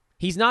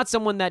 He's not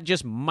someone that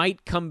just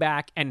might come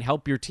back and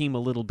help your team a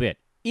little bit.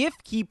 If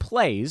he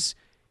plays,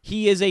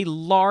 he is a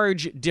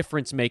large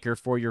difference maker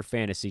for your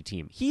fantasy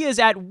team. He is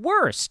at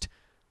worst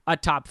a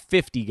top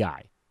 50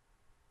 guy.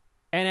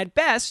 And at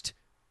best,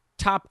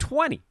 top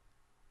 20.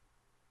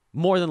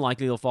 More than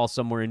likely, he'll fall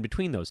somewhere in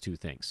between those two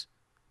things.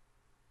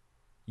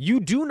 You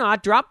do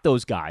not drop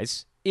those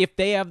guys if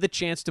they have the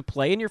chance to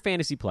play in your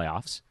fantasy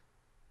playoffs,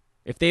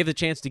 if they have the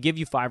chance to give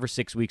you 5 or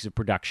 6 weeks of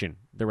production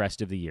the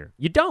rest of the year.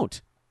 You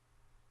don't.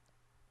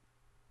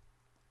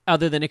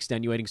 Other than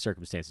extenuating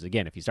circumstances.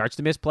 Again, if he starts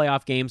to miss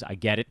playoff games, I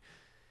get it.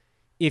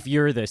 If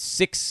you're the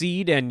 6th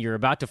seed and you're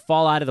about to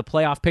fall out of the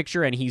playoff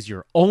picture and he's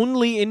your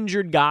only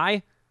injured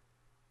guy,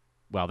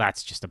 well,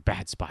 that's just a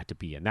bad spot to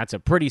be in. That's a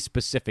pretty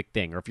specific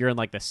thing. Or if you're in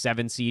like the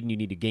 7 seed and you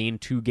need to gain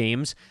 2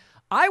 games,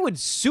 I would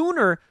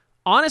sooner,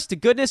 honest to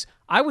goodness,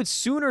 I would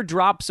sooner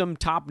drop some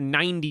top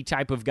 90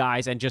 type of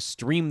guys and just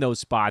stream those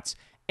spots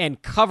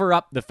and cover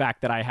up the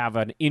fact that I have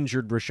an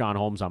injured Richaun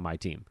Holmes on my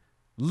team.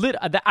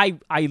 I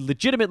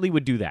legitimately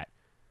would do that.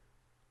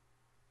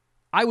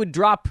 I would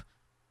drop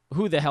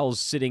who the hell's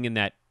sitting in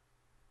that.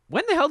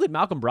 When the hell did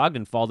Malcolm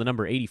Brogdon fall to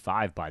number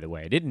 85, by the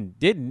way?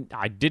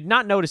 I did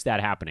not notice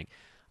that happening.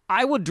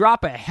 I would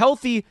drop a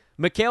healthy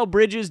Mikal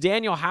Bridges,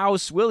 Daniel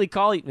House, Willie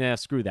Cauley.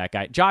 Screw that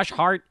guy. Josh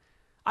Hart.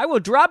 I will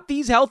drop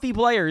these healthy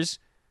players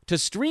to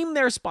stream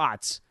their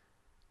spots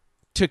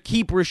to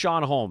keep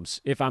Richaun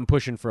Holmes if I'm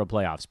pushing for a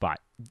playoff spot.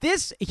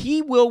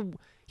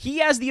 He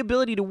has the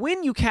ability to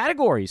win you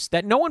categories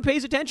that no one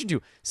pays attention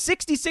to.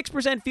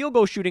 66% field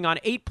goal shooting on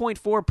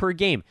 8.4 per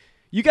game.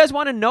 You guys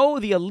want to know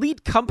the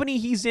elite company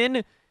he's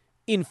in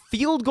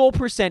field goal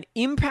percent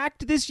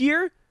impact this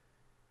year?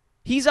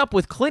 He's up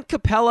with Clint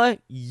Capella,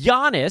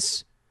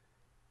 Giannis,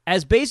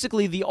 as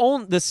basically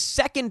the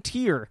second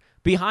tier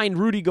behind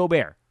Rudy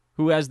Gobert,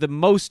 who has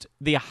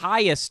the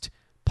highest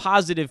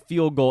positive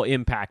field goal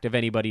impact of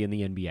anybody in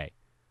the NBA.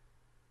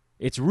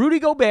 It's Rudy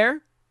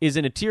Gobert is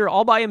in a tier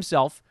all by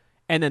himself,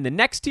 and then the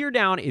next tier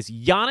down is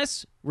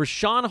Giannis,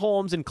 Rashawn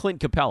Holmes, and Clint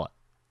Capella.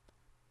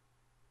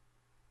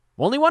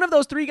 Only one of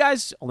those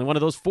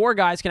four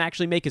guys can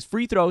actually make his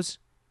free throws.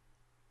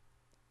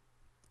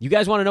 You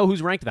guys want to know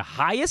who's ranked the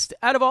highest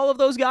out of all of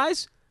those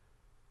guys?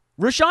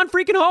 Rashawn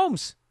freaking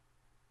Holmes.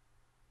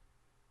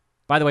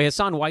 By the way,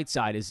 Hassan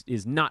Whiteside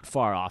is not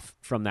far off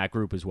from that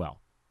group as well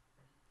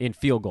in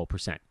field goal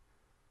percent.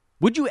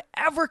 Would you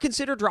ever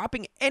consider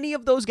dropping any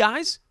of those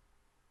guys?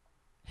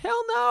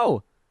 Hell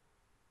no.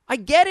 I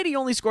get it, he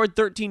only scored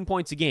 13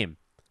 points a game.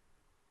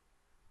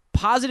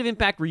 Positive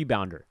impact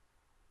rebounder.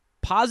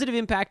 Positive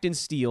impact in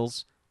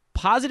steals.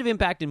 Positive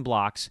impact in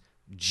blocks.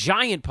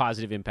 Giant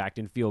positive impact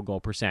in field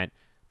goal percent.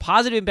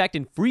 Positive impact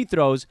in free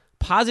throws.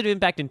 Positive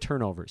impact in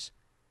turnovers.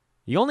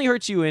 He only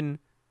hurts you in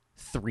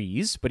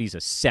threes, but he's a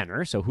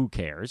center, so who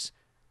cares?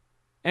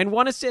 And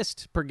 1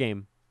 assist per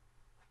game.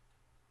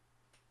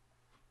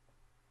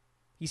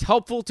 He's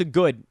helpful to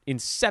good in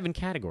 7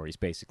 categories,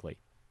 basically.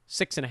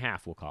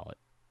 6.5, we'll call it,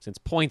 since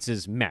points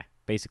is meh,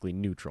 basically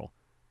neutral.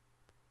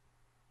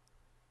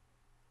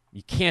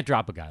 You can't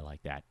drop a guy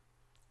like that.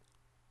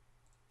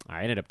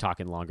 I ended up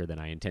talking longer than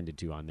I intended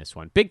to on this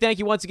one. Big thank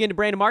you once again to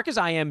Brandon Marcus.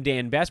 I am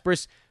Dan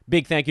Vespers.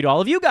 Big thank you to all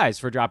of you guys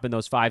for dropping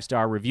those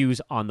 5-star reviews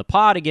on the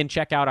pod. Again,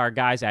 check out our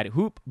guys at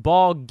Hoop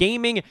Ball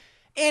Gaming.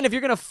 And if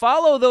you're going to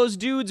follow those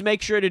dudes,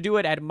 make sure to do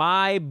it at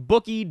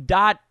mybookie.ag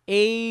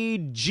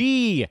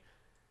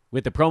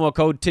with the promo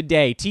code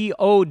TODAY.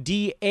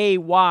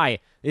 TODAY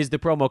is the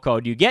promo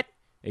code. You get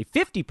a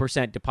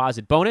 50%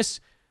 deposit bonus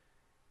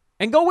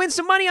and go win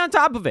some money on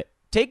top of it.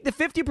 Take the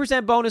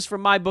 50% bonus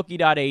from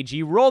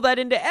mybookie.ag, roll that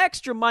into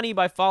extra money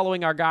by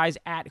following our guys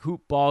at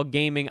Hoopball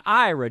Gaming.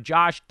 Ira,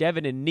 Josh,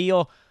 Devin, and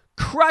Neil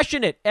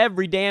crushing it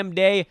every damn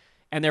day.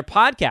 And their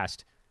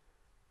podcast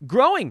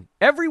growing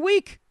every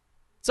week.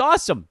 It's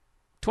awesome.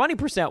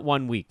 20%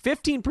 one week,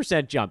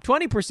 15% jump,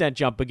 20%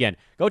 jump again.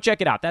 Go check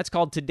it out. That's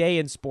called Today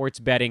in Sports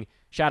Betting.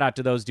 Shout out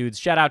to those dudes.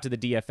 Shout out to the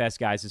DFS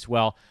guys as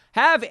well.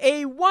 Have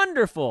a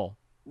wonderful,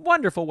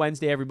 wonderful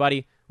Wednesday,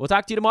 everybody. We'll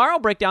talk to you tomorrow.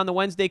 Break down the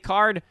Wednesday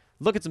card.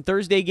 Look at some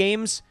Thursday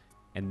games.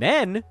 And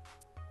then,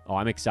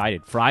 I'm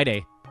excited.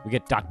 Friday, we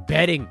get to talk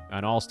betting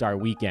on All-Star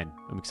Weekend.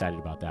 I'm excited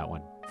about that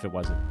one, if it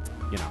wasn't,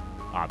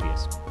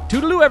 obvious.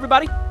 Toodaloo,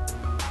 everybody.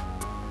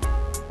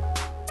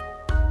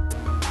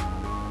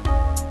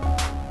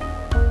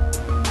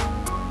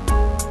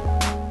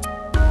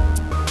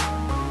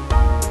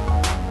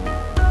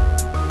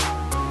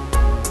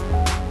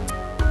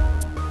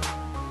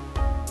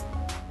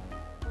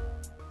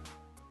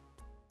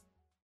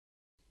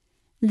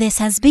 This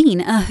has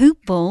been a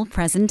Hoop Ball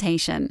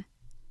presentation.